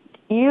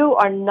 You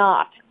are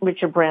not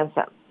Richard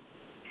Branson.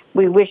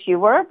 We wish you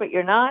were, but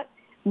you're not.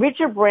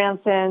 Richard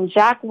Branson,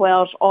 Jack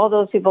Welch, all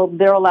those people,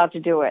 they're allowed to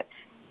do it.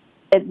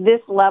 At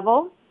this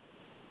level,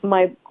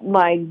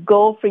 my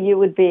goal for you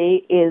would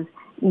be is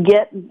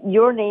get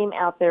your name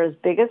out there as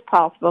big as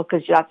possible,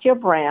 because that's your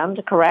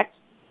brand, correct?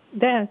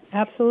 Yeah,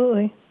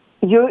 absolutely.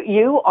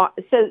 You are,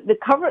 so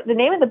the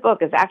name of the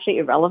book is actually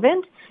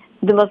irrelevant.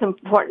 The most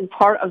important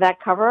part of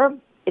that cover,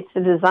 it's the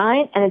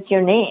design and it's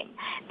your name,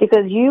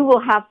 because you will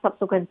have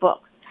subsequent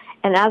books.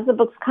 And as the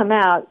books come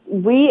out,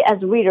 we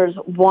as readers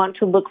want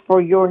to look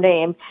for your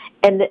name,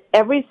 and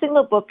every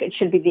single book, it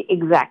should be the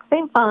exact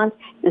same font,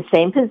 the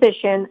same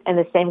position, and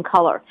the same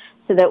color,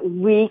 so that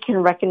we can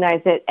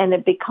recognize it and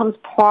it becomes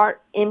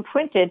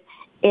imprinted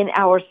in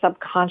our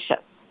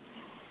subconscious.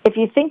 If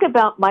you think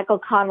about Michael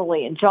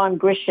Connelly and John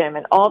Grisham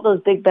and all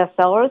those big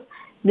bestsellers,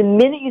 the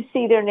minute you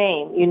see their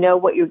name, you know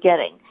what you're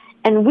getting.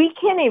 And we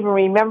can't even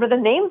remember the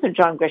names of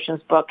John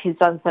Grisham's book. He's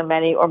done so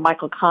many, or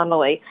Michael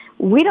Connelly.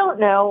 We don't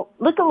know.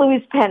 Look at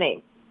Louise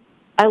Penny.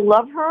 I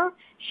love her.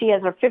 She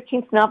has her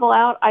 15th novel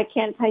out. I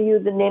can't tell you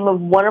the name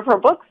of one of her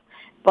books,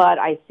 but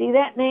I see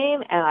that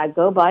name and I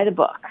go buy the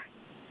book.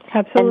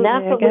 Absolutely,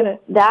 I get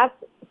it.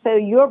 So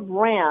your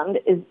brand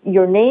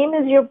your name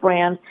is your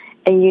brand,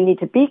 and you need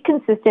to be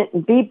consistent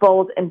and be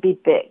bold and be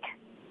big.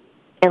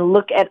 And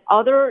look at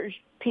other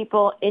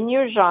people in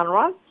your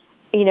genre.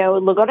 You know,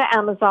 go to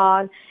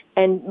Amazon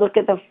and look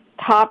at the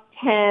top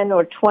 10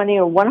 or 20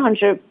 or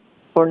 100,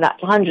 or not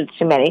hundreds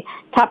too many,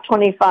 top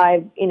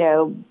 25,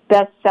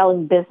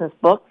 best-selling business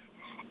books.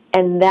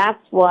 And that's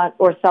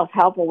or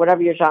self-help or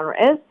whatever your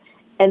genre is.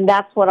 And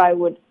that's what I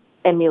would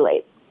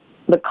emulate.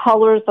 The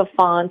colors, the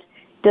font,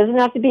 Doesn't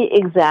have to be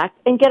exact,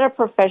 and get a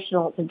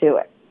professional to do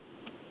it.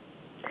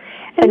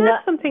 And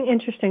that's something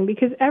interesting,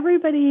 because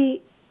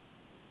everybody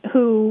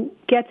who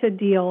gets a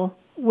deal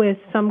with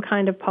some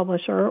kind of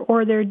publisher,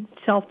 or they're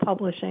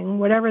self-publishing,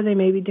 whatever they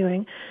may be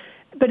doing,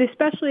 but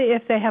especially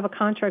if they have a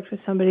contract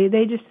with somebody,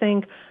 they just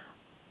think,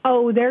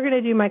 oh, they're going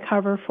to do my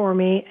cover for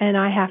me, and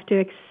I have to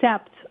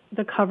accept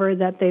the cover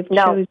that they've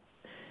chosen.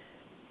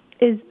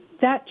 Is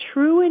that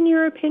true in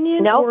your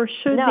opinion? No. Or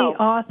should the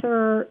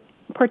author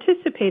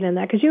participate in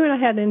that? Because you and I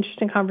had an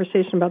interesting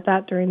conversation about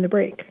that during the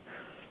break.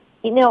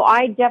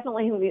 I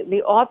definitely,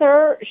 the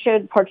author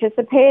should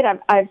participate.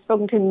 I've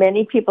spoken to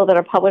many people that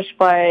are published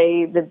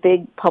by the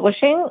big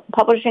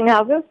publishing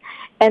houses,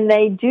 and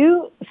they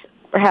do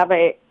have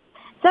it's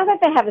not that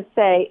they have a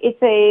say,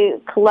 it's a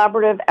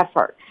collaborative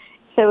effort.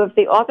 So if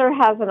the author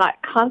has a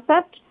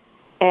concept,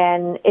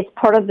 and it's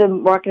part of the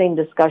marketing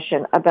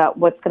discussion about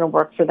what's going to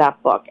work for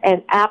that book.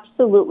 And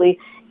absolutely,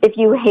 if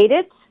you hate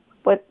it,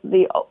 what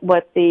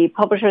the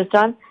publisher's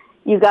done,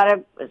 you got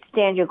to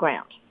stand your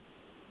ground.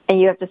 And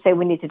you have to say,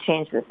 we need to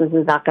change this. This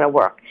is not going to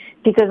work.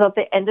 Because at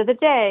the end of the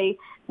day,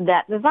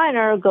 that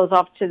designer goes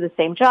off to the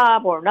same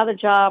job or another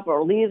job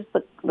or leaves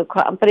the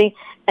company.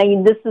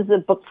 And this is a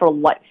book for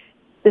life.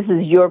 This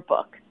is your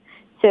book.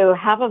 So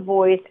have a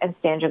voice and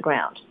stand your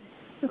ground.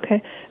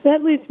 Okay.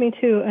 That leads me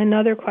to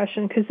another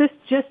question, because this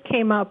just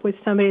came up with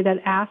somebody that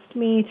asked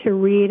me to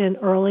read an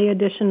early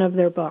edition of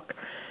their book.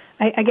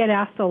 I get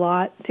asked a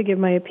lot to give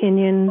my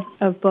opinion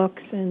of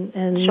books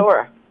and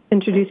sure.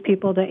 introduce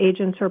people to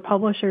agents or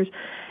publishers.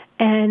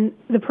 And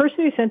the person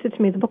who sent it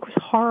to me, the book was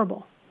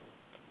horrible.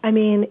 I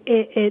mean,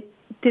 it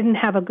didn't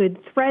have a good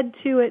thread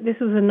to it. This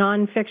was a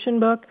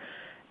nonfiction book.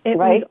 It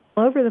was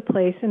all over the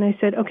place. And I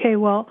said, okay,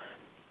 well,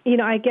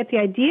 I get the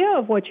idea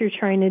of what you're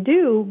trying to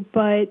do,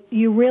 but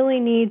you really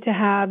need to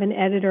have an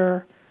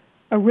editor,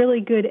 a really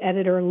good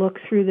editor, look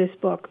through this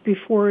book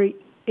before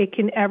it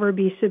can ever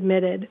be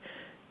submitted.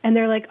 And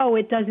they're like, oh,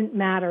 it doesn't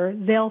matter.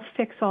 They'll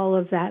fix all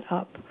of that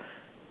up.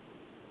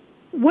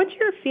 What's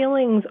your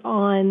feelings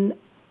on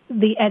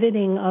the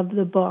editing of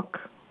the book?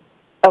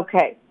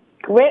 Okay.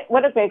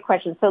 What a great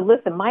question. So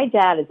listen, my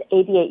dad is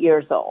 88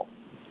 years old,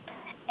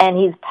 and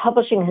he's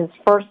publishing his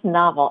first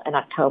novel in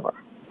October.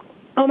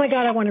 Oh, my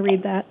God, I want to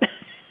read that.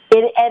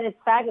 And it's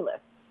fabulous.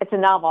 It's a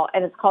novel,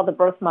 and it's called The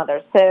Birth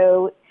Mother.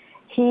 So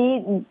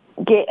he's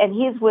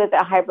with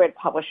a hybrid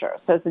publisher.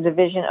 So it's a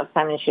division of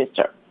Simon &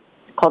 Schuster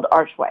called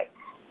Archway.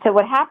 So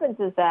what happens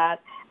is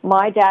that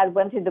my dad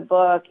went through the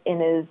book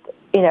and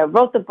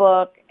wrote the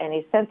book, and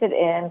he sent it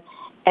in.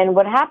 And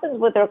what happens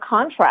with their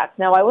contracts,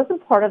 now I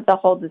wasn't part of the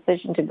whole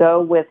decision to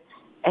go with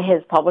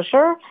his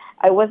publisher.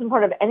 I wasn't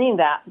part of any of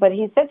that. But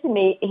he said to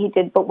me he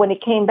did, but when he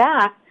came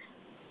back,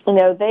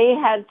 they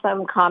had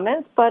some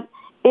comments, but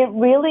it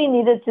really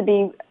needed to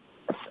be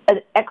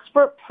an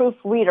expert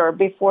proofreader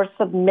before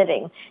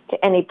submitting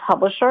to any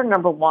publisher,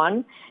 number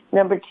one.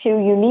 Number two,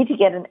 you need to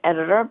get an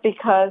editor,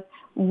 because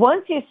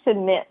once you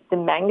submit the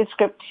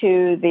manuscript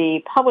to the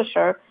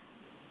publisher,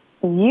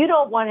 you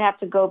don't want to have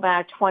to go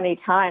back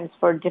 20 times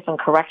for different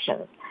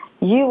corrections.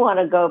 You want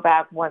to go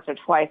back once or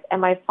twice.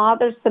 And my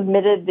father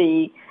submitted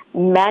the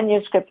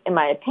manuscript, in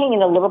my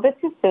opinion, a little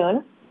bit too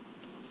soon.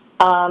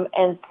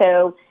 And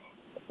so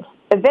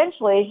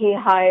eventually he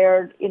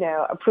hired,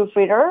 a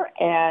proofreader,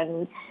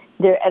 and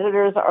their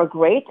editors are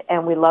great,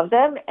 and we love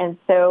them. And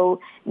so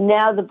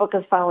now the book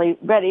is finally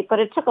ready, but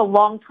it took a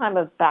long time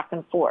of back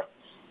and forth.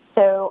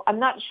 So I'm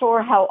not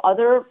sure how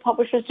other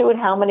publishers do it,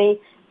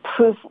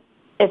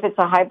 if it's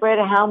a hybrid,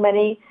 how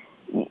many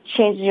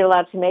changes you're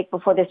allowed to make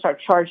before they start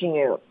charging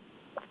you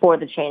for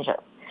the changes.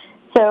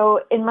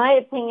 So in my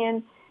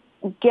opinion,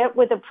 get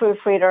with a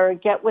proofreader,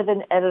 get with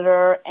an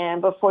editor,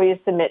 and before you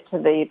submit to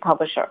the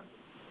publisher.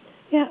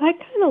 Yeah, I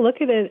kind of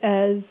look at it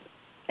as,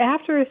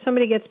 after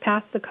somebody gets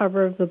past the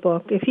cover of the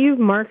book, if you've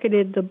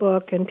marketed the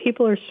book and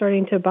people are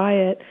starting to buy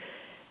it,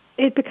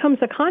 it becomes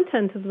the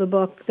content of the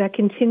book that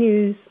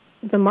continues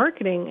the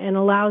marketing and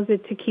allows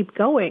it to keep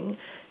going.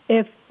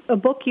 If a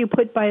book you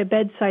put by a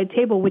bedside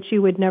table, which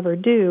you would never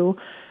do,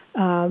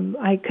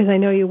 because I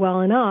know you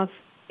well enough,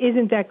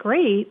 isn't that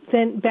great,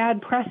 then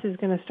bad press is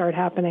going to start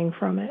happening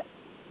from it.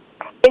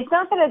 It's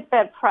not that it's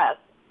bad press.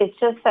 It's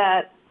just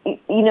that,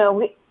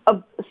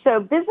 so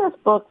business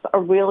books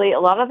are really, a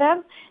lot of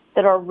them,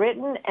 that are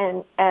written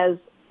as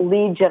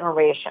lead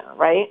generation,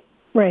 right?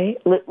 Right.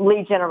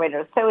 Lead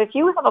generators. So if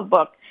you have a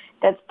book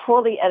that's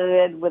poorly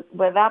edited,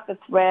 without the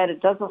thread,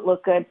 it doesn't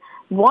look good,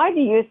 why do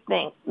you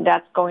think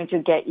that's going to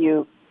get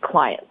you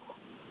clients?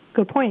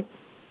 Good point.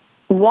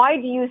 Why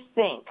do you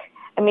think?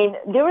 I mean,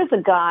 there was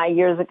a guy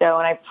years ago,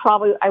 and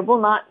I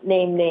will not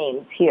name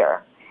names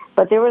here,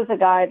 but there was a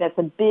guy that's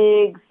a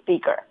big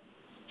speaker,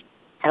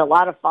 had a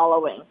lot of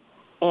following,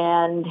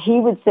 and he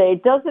would say,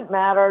 it doesn't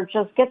matter,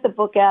 just get the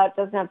book out, it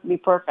doesn't have to be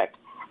perfect.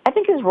 I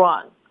think he's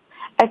wrong.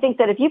 I think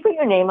that if you put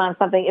your name on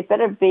something, it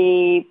better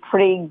be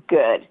pretty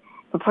good,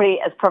 pretty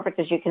as perfect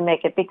as you can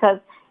make it, because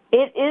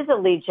it is a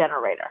lead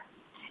generator.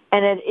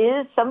 And it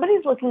is,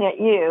 somebody's looking at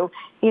you,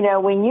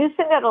 when you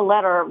send out a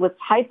letter with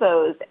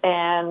typos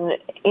and,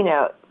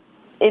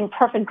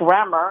 imperfect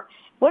grammar,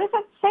 what does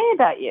that say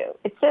about you?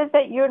 It says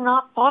that you're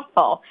not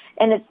thoughtful,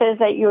 and it says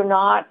that you're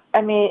not,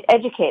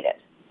 educated.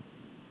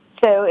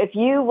 So if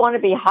you want to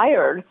be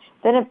hired,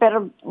 then it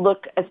better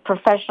look as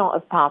professional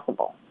as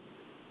possible.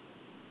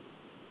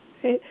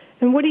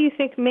 And what do you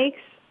think makes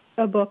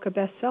a book a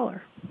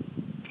bestseller?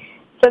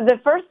 So the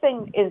first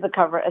thing is the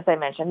cover, as I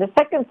mentioned. The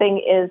second thing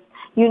is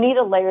you need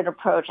a layered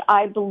approach.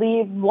 I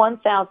believe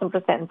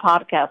 1,000% in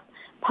podcasts.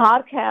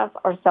 Podcasts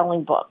are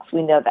selling books.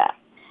 We know that.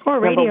 Or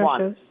radio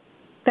shows.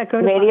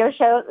 Radio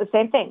shows, the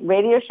same thing.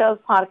 Radio shows,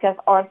 podcasts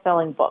are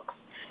selling books.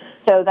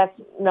 So that's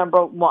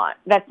number one.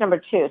 That's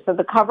number two. So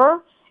the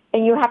cover,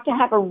 and you have to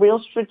have a real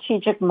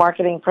strategic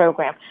marketing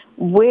program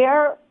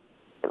where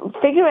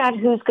figure out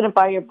who's going to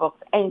buy your books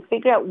and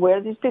figure out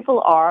where these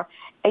people are,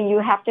 and you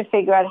have to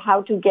figure out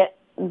how to get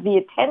the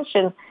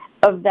attention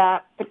of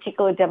that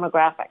particular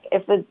demographic.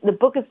 If the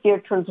book is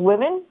geared towards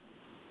women,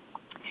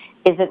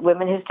 is it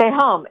women who stay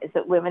home? Is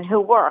it women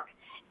who work?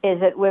 Is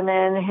it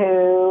women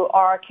who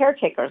are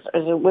caretakers?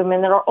 Is it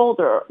women that are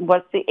older?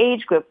 What's the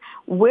age group?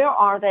 Where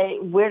are they?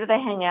 Where do they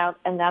hang out?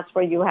 And that's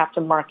where you have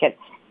to market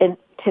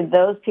to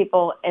those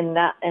people in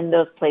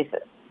those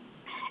places.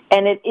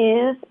 And it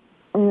is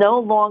no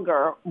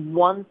longer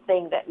one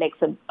thing that makes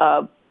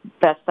a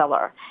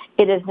bestseller.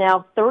 It is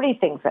now 30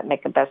 things that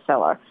make a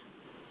bestseller.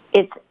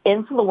 It's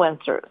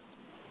influencers.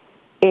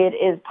 It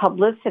is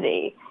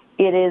publicity.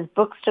 It is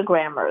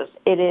bookstagrammers.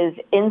 It is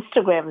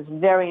Instagram is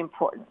very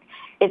important.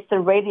 It's the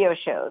radio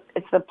shows.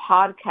 It's the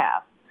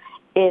podcast.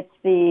 It's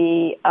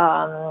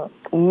the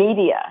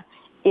media.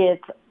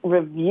 It's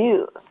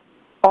reviews,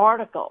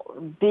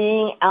 articles,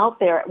 being out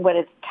there when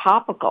it's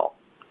topical.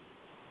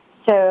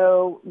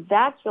 So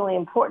that's really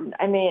important.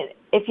 I mean,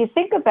 if you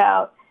think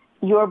about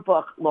your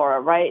book, Laura,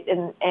 right,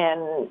 and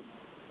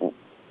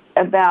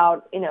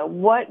about,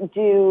 what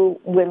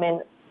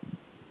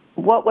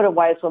would a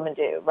wise woman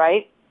do,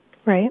 right?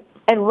 Right.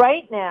 And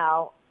right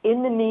now,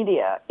 in the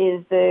media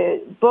is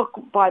the book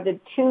by the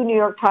 2 New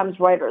York Times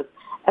writers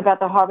about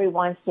the Harvey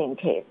Weinstein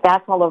case.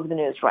 That's all over the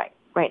news right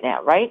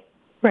now, right?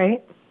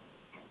 Right.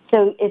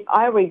 So if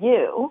I were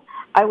you,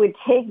 I would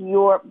take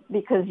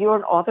because you're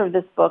an author of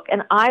this book,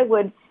 and I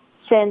would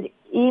send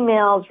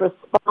emails,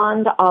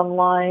 respond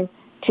online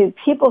to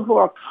people who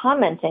are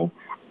commenting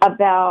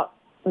about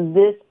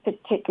this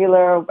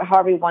particular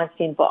Harvey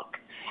Weinstein book.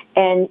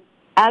 And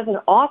as an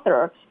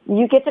author,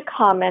 you get to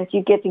comment,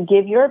 you get to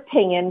give your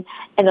opinion,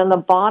 and on the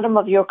bottom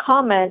of your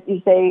comment,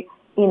 you say,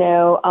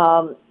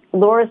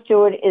 Laura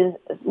Stewart,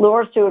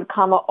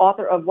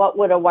 author of What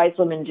Would a Wise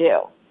Woman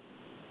Do?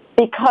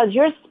 Because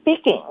you're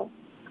speaking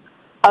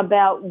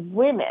about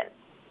women,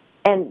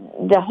 and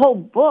the whole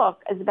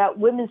book is about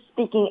women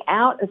speaking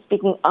out and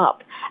speaking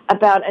up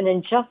about an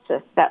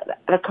injustice that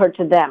occurred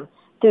to them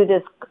through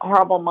this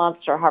horrible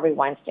monster, Harvey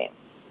Weinstein.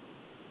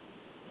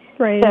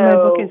 Right, and my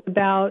book is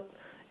about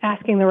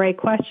asking the right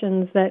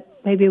questions that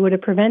maybe would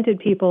have prevented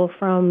people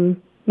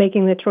from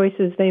making the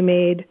choices they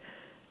made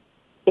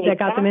that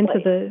got them into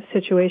the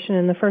situation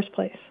in the first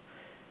place.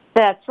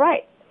 That's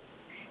right.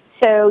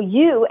 So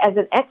you, as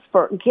an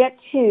expert, get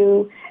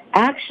to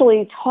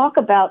actually talk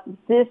about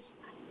this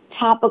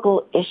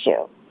topical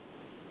issue.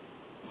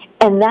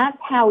 And that's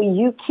how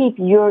you keep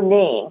your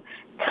name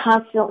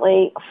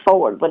constantly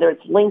forward, whether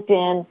it's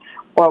LinkedIn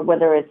or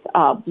whether it's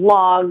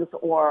blogs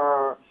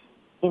or,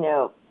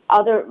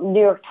 other New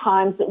York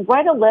Times.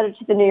 Write a letter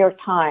to the New York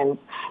Times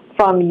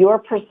from your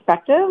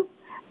perspective.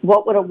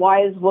 What would a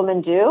wise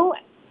woman do?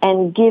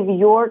 And give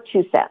your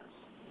 2 cents.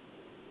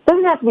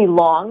 Doesn't have to be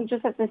long. You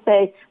just have to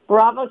say,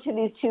 bravo to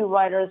these 2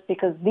 writers,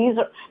 because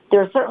there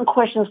are certain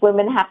questions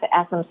women have to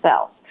ask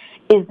themselves.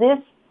 Is this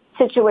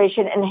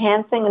situation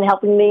enhancing and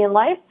helping me in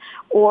life,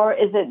 or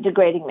is it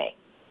degrading me?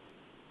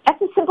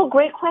 That's a simple,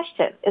 great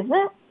question, isn't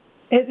it?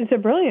 It's a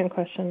brilliant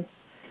question.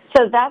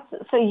 So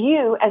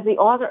you, as the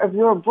author of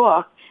your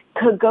book,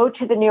 could go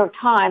to the New York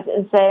Times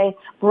and say,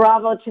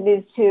 bravo to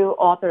these 2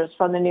 authors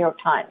from the New York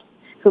Times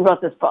who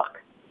wrote this book.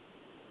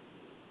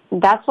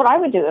 That's what I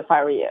would do if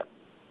I were you.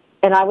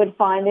 And I would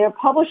find their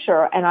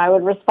publisher, and I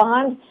would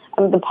respond.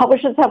 The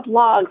publishers have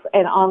blogs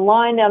and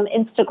online on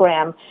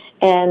Instagram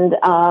and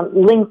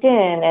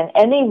LinkedIn and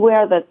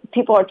anywhere that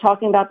people are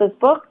talking about this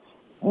book,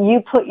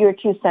 you put your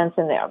 2 cents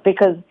in there,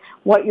 because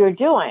what you're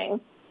doing,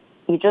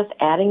 you're just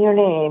adding your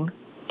name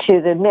to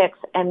the mix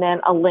and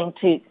then a link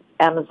to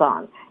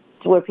Amazon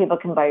to where people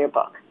can buy your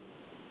book.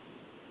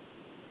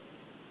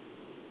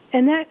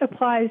 And that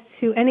applies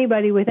to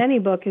anybody with any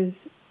book, is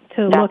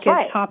to look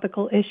at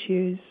topical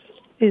issues,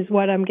 is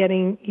what I'm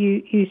getting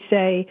you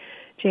say,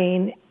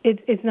 Jane.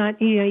 It's not,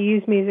 you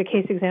use me as a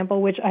case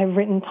example, which I've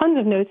written tons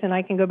of notes and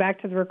I can go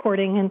back to the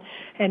recording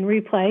and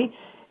replay.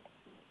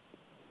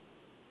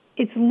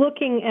 It's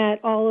looking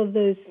at all of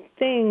those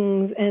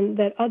things and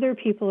that other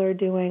people are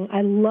doing.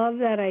 I love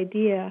that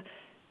idea.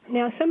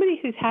 Now, somebody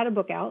who's had a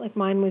book out, like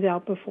mine was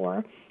out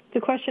before, the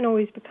question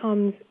always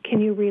becomes,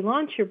 can you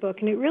relaunch your book?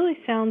 And it really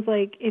sounds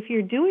like if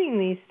you're doing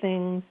these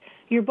things,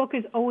 your book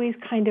is always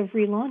kind of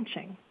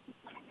relaunching.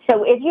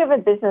 So if you have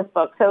a business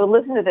book, so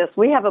listen to this.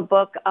 We have a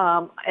book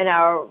in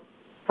our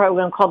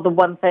program called The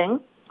One Thing.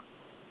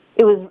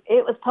 It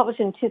was published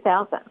in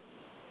 2000.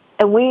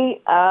 And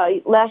we,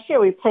 last year,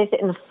 we placed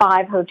it in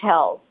 5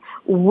 hotels.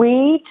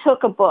 We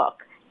took a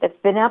book that's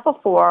been out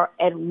before,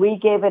 and we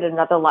gave it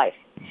another life.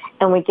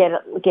 And we gave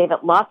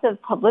it lots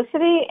of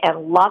publicity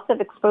and lots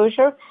of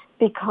exposure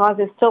because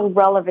it's still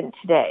relevant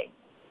today.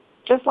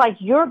 Just like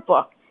your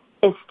book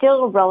is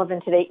still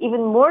relevant today,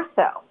 even more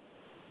so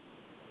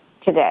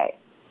today.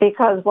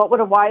 Because what would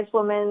a wise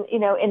woman,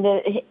 any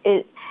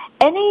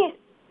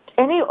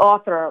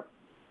author,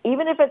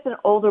 even if it's an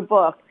older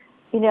book,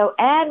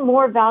 add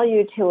more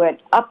value to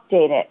it,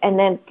 update it, and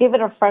then give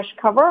it a fresh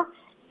cover,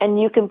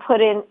 and you can put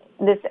in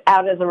this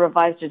out as a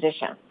revised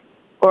edition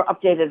or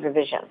updated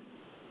revision.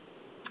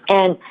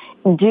 And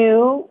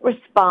do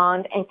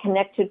respond and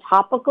connect to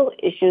topical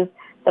issues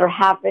that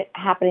are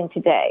happening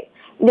today.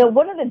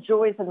 One of the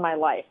joys in my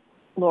life,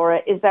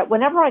 Laura, is that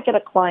whenever I get a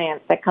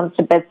client that comes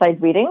to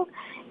bedside reading,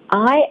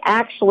 I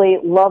actually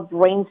love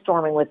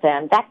brainstorming with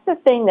them. That's the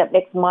thing that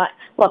makes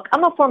look,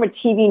 I'm a former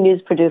TV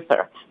news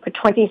producer for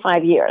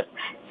 25 years.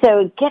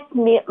 So it gets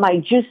my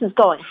juices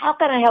going. How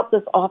can I help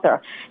this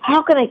author?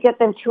 How can I get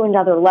them to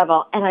another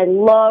level? And I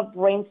love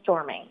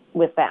brainstorming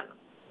with them.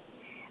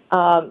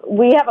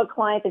 We have a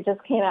client that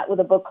just came out with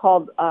a book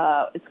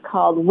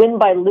called Win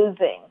by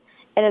Losing,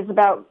 and it's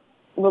about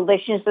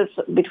relationships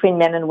between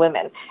men and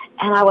women.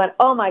 And I went,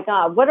 oh my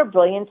God, what a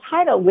brilliant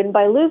title, Win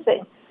by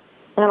Losing.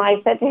 And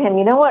I said to him,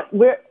 you know what,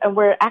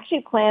 we're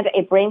actually planned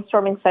a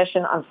brainstorming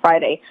session on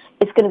Friday.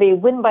 It's going to be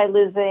Win by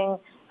Losing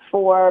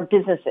for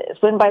businesses,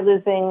 Win by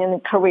Losing in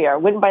career,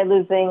 Win by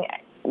Losing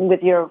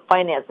with your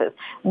finances,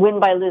 Win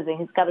by Losing.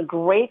 He's got a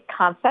great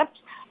concept.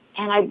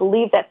 And I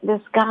believe that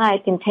this guy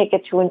can take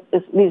it to,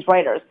 these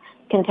writers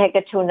can take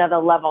it to another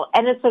level.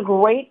 And it's a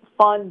great,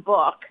 fun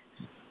book.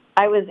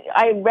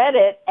 I read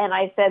it and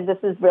I said, this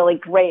is really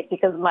great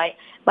because my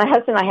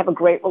husband and I have a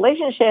great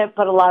relationship,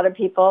 but a lot of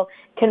people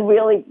can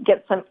really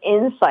get some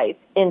insights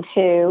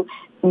into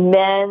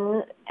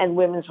men and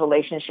women's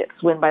relationships,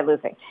 Win by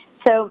Losing.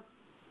 So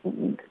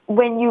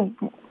when you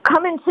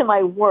come into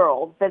my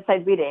world,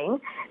 bedside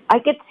reading, I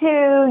get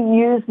to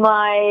use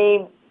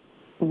my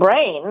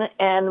brain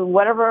and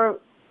whatever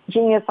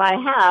genius I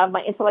have,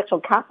 my intellectual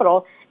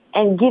capital,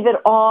 and give it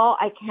all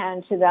I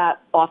can to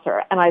that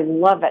author. And I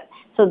love it.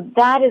 So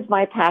that is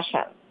my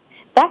passion.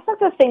 That's not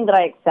the thing that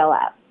I excel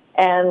at.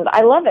 And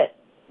I love it.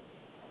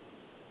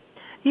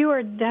 You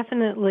are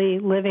definitely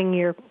living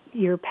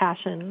your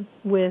passion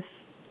with,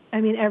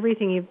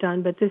 everything you've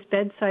done, but this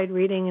bedside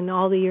reading and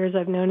all the years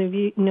I've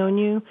known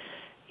you,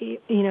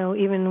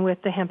 even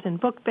with the Hampton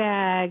Book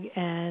Bag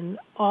and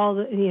all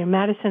the,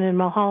 Madison and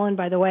Mulholland.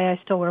 By the way, I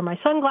still wear my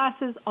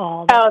sunglasses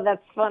all the time. Oh,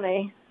 that's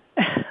funny.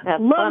 That's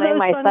Love funny. Those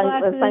My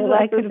sunglasses. sunglasses,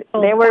 I could have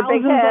sold they were a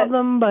big thousands hit. of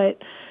them,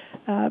 but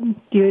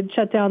you had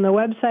shut down the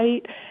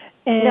website.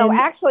 And no,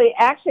 actually,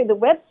 the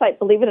website,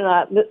 believe it or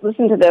not,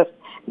 listen to this.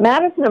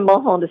 Madison and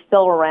Mulholland is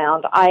still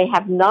around. I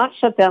have not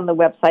shut down the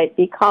website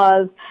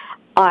because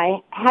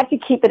I had to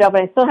keep it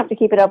open. I still have to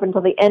keep it open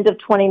until the end of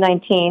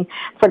 2019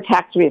 for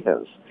tax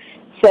reasons.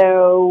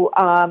 So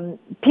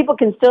people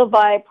can still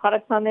buy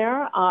products on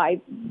there.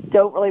 I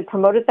don't really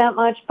promote it that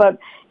much, but,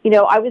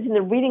 I was in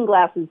the reading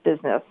glasses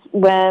business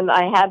when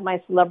I had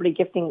my celebrity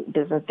gifting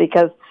business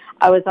because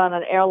I was on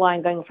an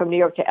airline going from New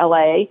York to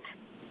L.A.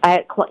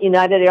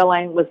 United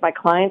Airlines was my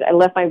client. I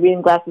left my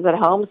reading glasses at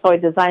home, so I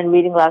designed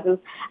reading glasses.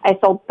 I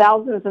sold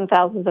thousands and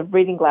thousands of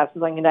reading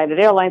glasses on United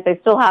Airlines. I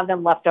still have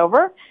them left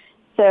over.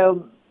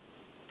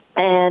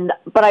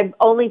 But I've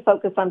only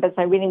focused on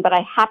bedside reading, but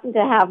I happen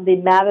to have the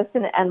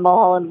Madison and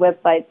Mulholland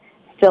website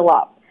still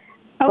up.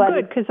 Oh,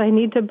 good, because I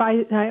need to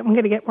buy, I'm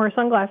going to get more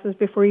sunglasses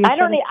before you I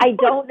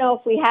don't know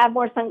if we have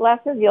more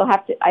sunglasses. You'll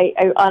have to,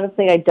 I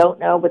honestly, I don't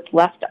know what's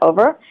left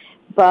over,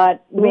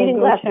 but reading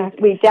glasses,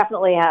 we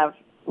definitely have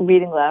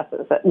reading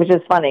glasses, which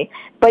is funny.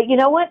 But you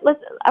know what?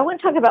 I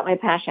want to talk about my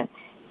passion.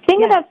 The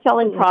thing about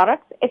selling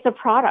products, it's a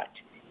product.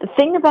 The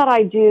thing about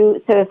so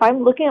if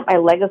I'm looking at my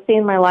legacy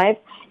in my life,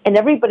 and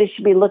everybody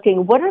should be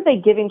looking, what are they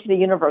giving to the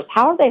universe?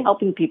 How are they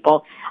helping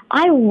people?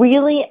 I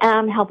really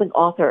am helping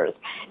authors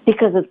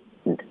because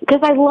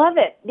I love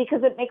it,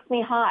 because it makes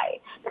me high,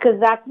 because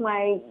that's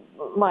my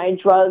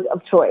drug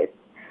of choice.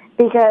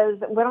 Because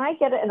when I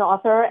get an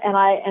author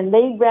and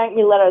they write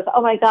me letters,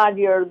 oh my God,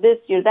 you're this,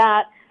 you're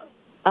that,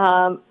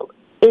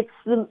 it's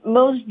the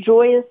most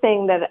joyous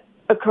thing that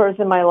occurs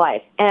in my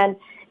life. And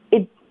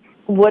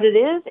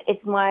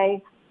it's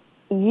my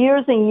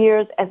years and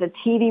years as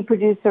a TV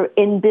producer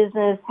in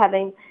business,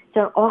 having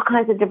done all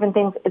kinds of different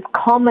things. It's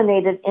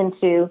culminated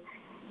into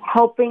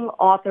helping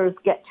authors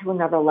get to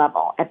another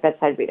level at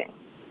bedside reading.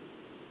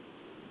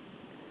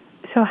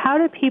 So how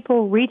do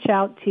people reach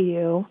out to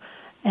you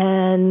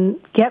and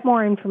get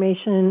more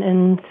information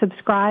and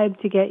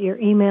subscribe to get your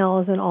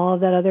emails and all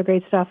of that other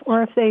great stuff,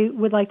 or if they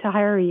would like to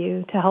hire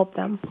you to help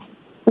them?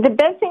 The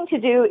best thing to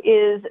do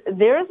is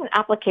there is an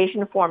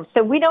application form.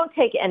 So we don't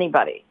take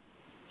anybody.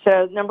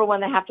 So number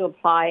one, they have to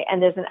apply,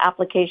 and there's an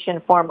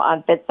application form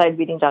on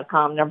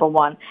bedsidereading.com, number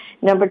one.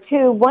 Number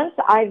two, once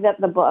I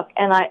vet the book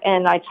and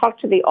I talk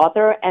to the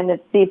author and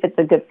see if it's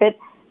a good fit,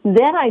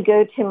 then I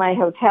go to my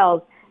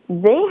hotels.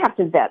 They have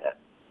to vet it.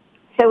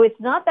 So it's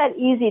not that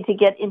easy to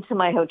get into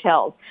my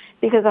hotels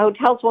because the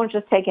hotels won't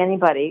just take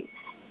anybody.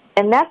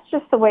 And that's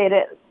just the way it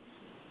is.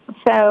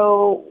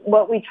 So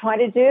what we try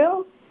to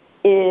do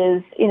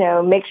is,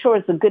 make sure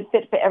it's a good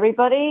fit for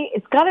everybody.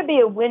 It's got to be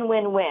a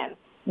win-win-win.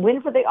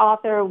 Win for the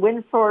author,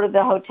 win for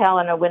the hotel,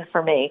 and a win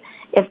for me.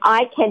 If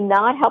I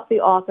cannot help the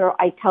author,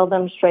 I tell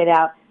them straight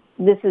out,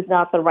 this is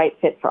not the right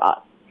fit for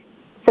us.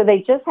 So they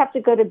just have to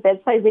go to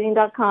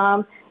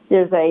bedsidereading.com.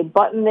 There's a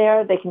button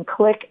there they can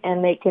click,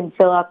 and they can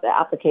fill out the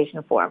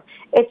application form.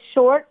 It's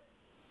short,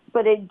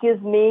 but it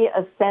gives me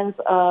a sense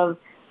of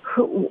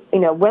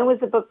when was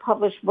the book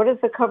published? What does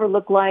the cover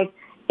look like?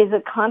 Is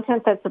it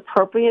content that's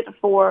appropriate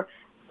for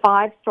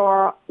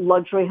 5-star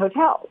luxury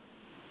hotels?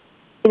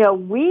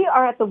 We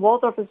are at the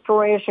Waldorf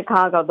Astoria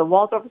Chicago, the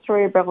Waldorf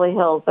Astoria Beverly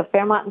Hills, the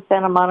Fairmont in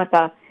Santa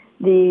Monica,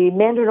 the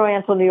Mandarin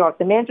Oriental New York,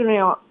 the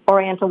Mandarin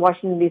Oriental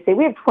Washington, D.C.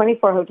 We have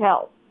 24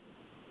 hotels.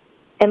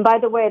 And by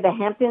the way, the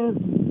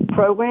Hamptons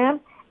program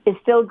is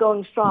still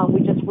going strong.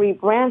 We just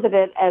rebranded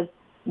it as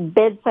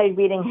Bedside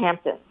Reading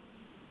Hamptons.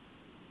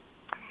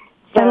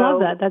 I love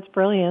that. That's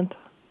brilliant.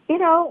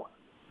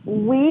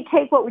 We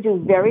take what we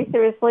do very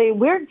seriously.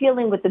 We're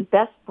dealing with the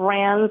best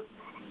brands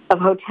of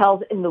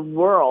hotels in the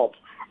world.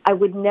 I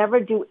would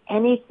never do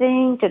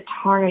anything to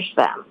tarnish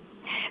them.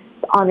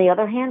 On the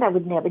other hand, I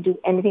would never do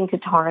anything to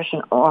tarnish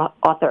an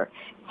author.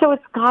 So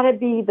it's got to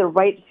be the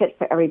right fit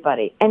for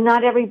everybody. And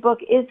not every book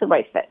is the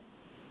right fit.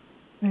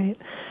 Right.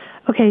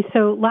 Okay,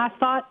 so last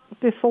thought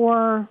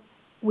before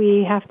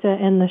we have to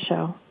end the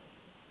show.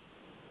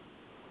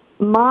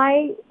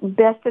 My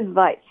best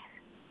advice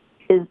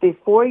is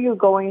before you're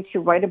going to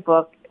write a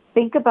book,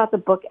 think about the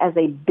book as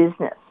a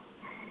business.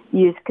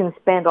 You can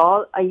spend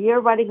a year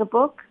writing a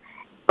book,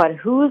 but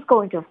who's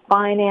going to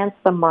finance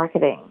the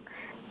marketing?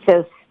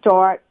 So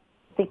start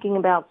thinking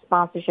about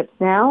sponsorships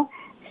now.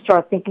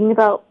 Start thinking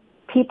about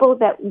people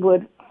that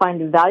would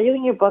find value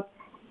in your book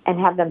and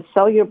have them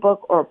sell your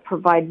book or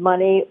provide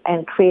money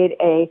and create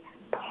a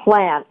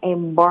plan, a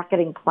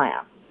marketing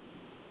plan.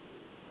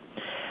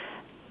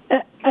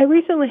 I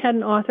recently had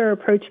an author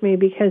approach me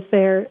because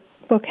their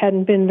book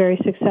hadn't been very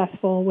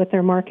successful with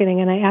their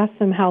marketing, and I asked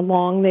them how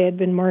long they had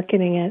been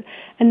marketing it,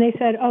 and they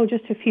said,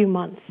 just a few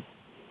months.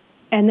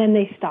 And then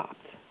they stopped.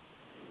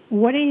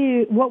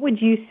 What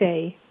would you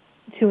say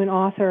to an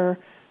author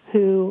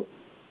who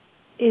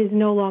is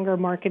no longer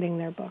marketing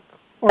their book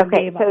or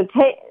gave up?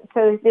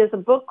 So there's a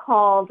book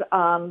called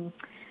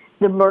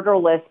The Murder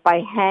List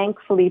by Hank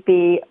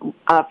Phillippe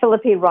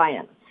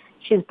Ryan.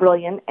 She's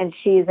brilliant, and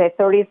she's a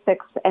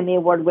 36 Emmy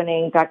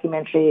Award-winning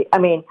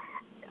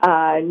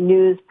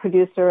news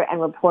producer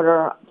and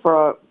reporter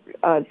for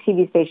a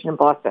TV station in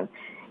Boston.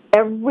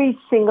 Every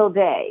single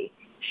day,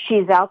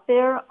 she's out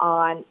there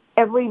on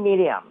every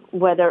medium,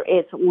 whether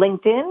it's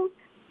LinkedIn,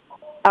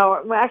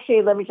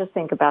 let me just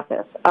think about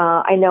this.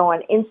 I know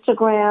on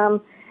Instagram,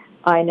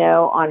 I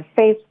know on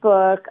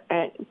Facebook,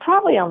 and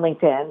probably on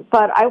LinkedIn,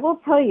 but I will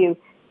tell you,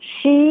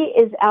 she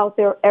is out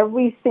there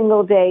every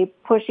single day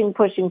pushing,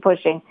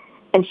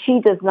 and she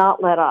does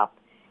not let up.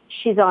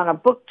 She's on a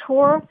book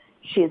tour.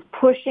 She's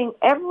pushing.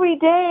 Every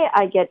day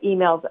I get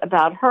emails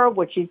about her,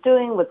 what she's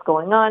doing, what's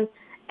going on.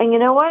 And you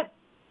know what?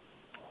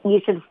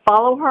 You should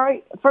follow her.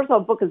 First of all,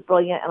 the book is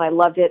brilliant, and I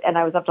loved it, and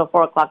I was up till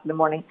 4 o'clock in the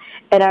morning.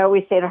 And I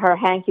always say to her,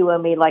 Hank, you owe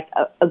me like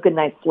a good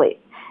night's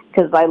sleep,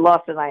 because I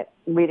lost a night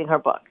reading her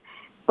book.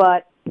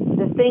 But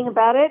the thing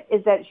about it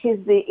is that she's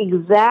the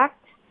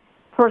exact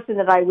person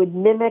that I would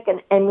mimic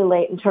and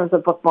emulate in terms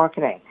of book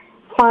marketing.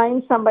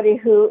 Find somebody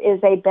who is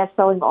a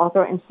best-selling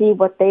author and see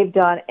what they've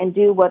done and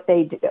do what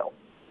they do.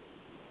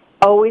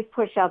 Always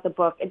push out the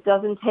book. It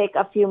doesn't take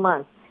a few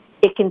months.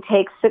 It can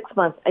take 6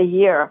 months, a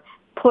year.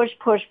 Push.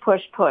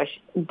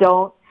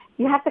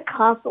 You have to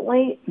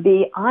constantly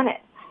be on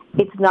it.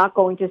 It's not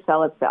going to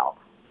sell itself.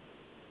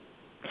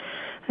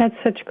 That's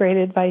such great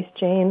advice,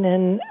 Jane.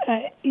 And,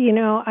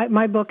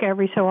 my book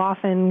every so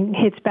often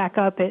hits back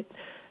up at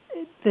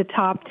the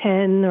top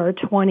 10 or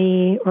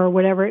 20 or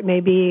whatever it may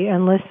be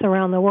and lists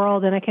around the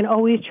world, and I can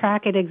always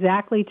track it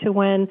exactly to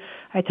when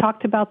I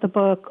talked about the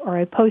book or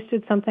I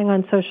posted something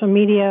on social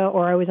media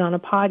or I was on a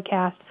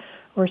podcast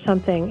or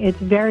something. It's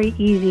very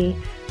easy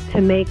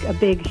to make a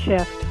big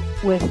shift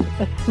with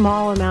a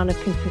small amount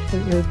of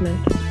consistent movement.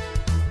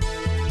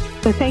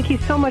 So thank you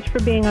so much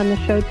for being on the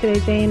show today,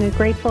 Jane, and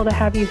grateful to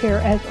have you here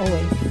as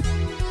always.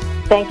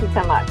 Thank you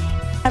so much.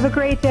 Have a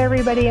great day,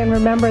 everybody, and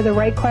remember, the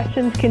right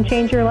questions can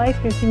change your life.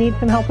 If you need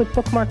some help with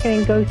book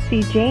marketing, go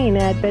see Jane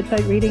at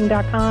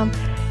bedsidereading.com.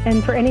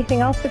 And for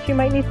anything else that you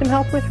might need some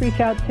help with, reach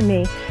out to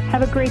me.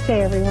 Have a great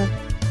day, everyone.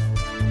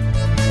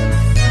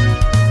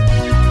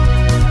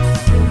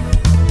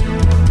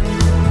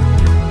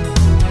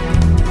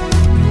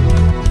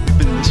 You've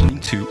been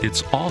listening to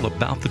It's All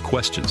About the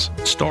Questions,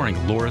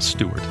 starring Laura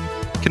Stewart.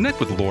 Connect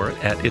with Laura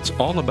at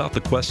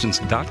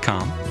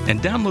it'sallaboutthequestions.com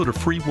and download a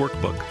free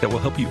workbook that will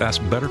help you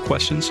ask better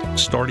questions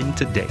starting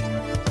today.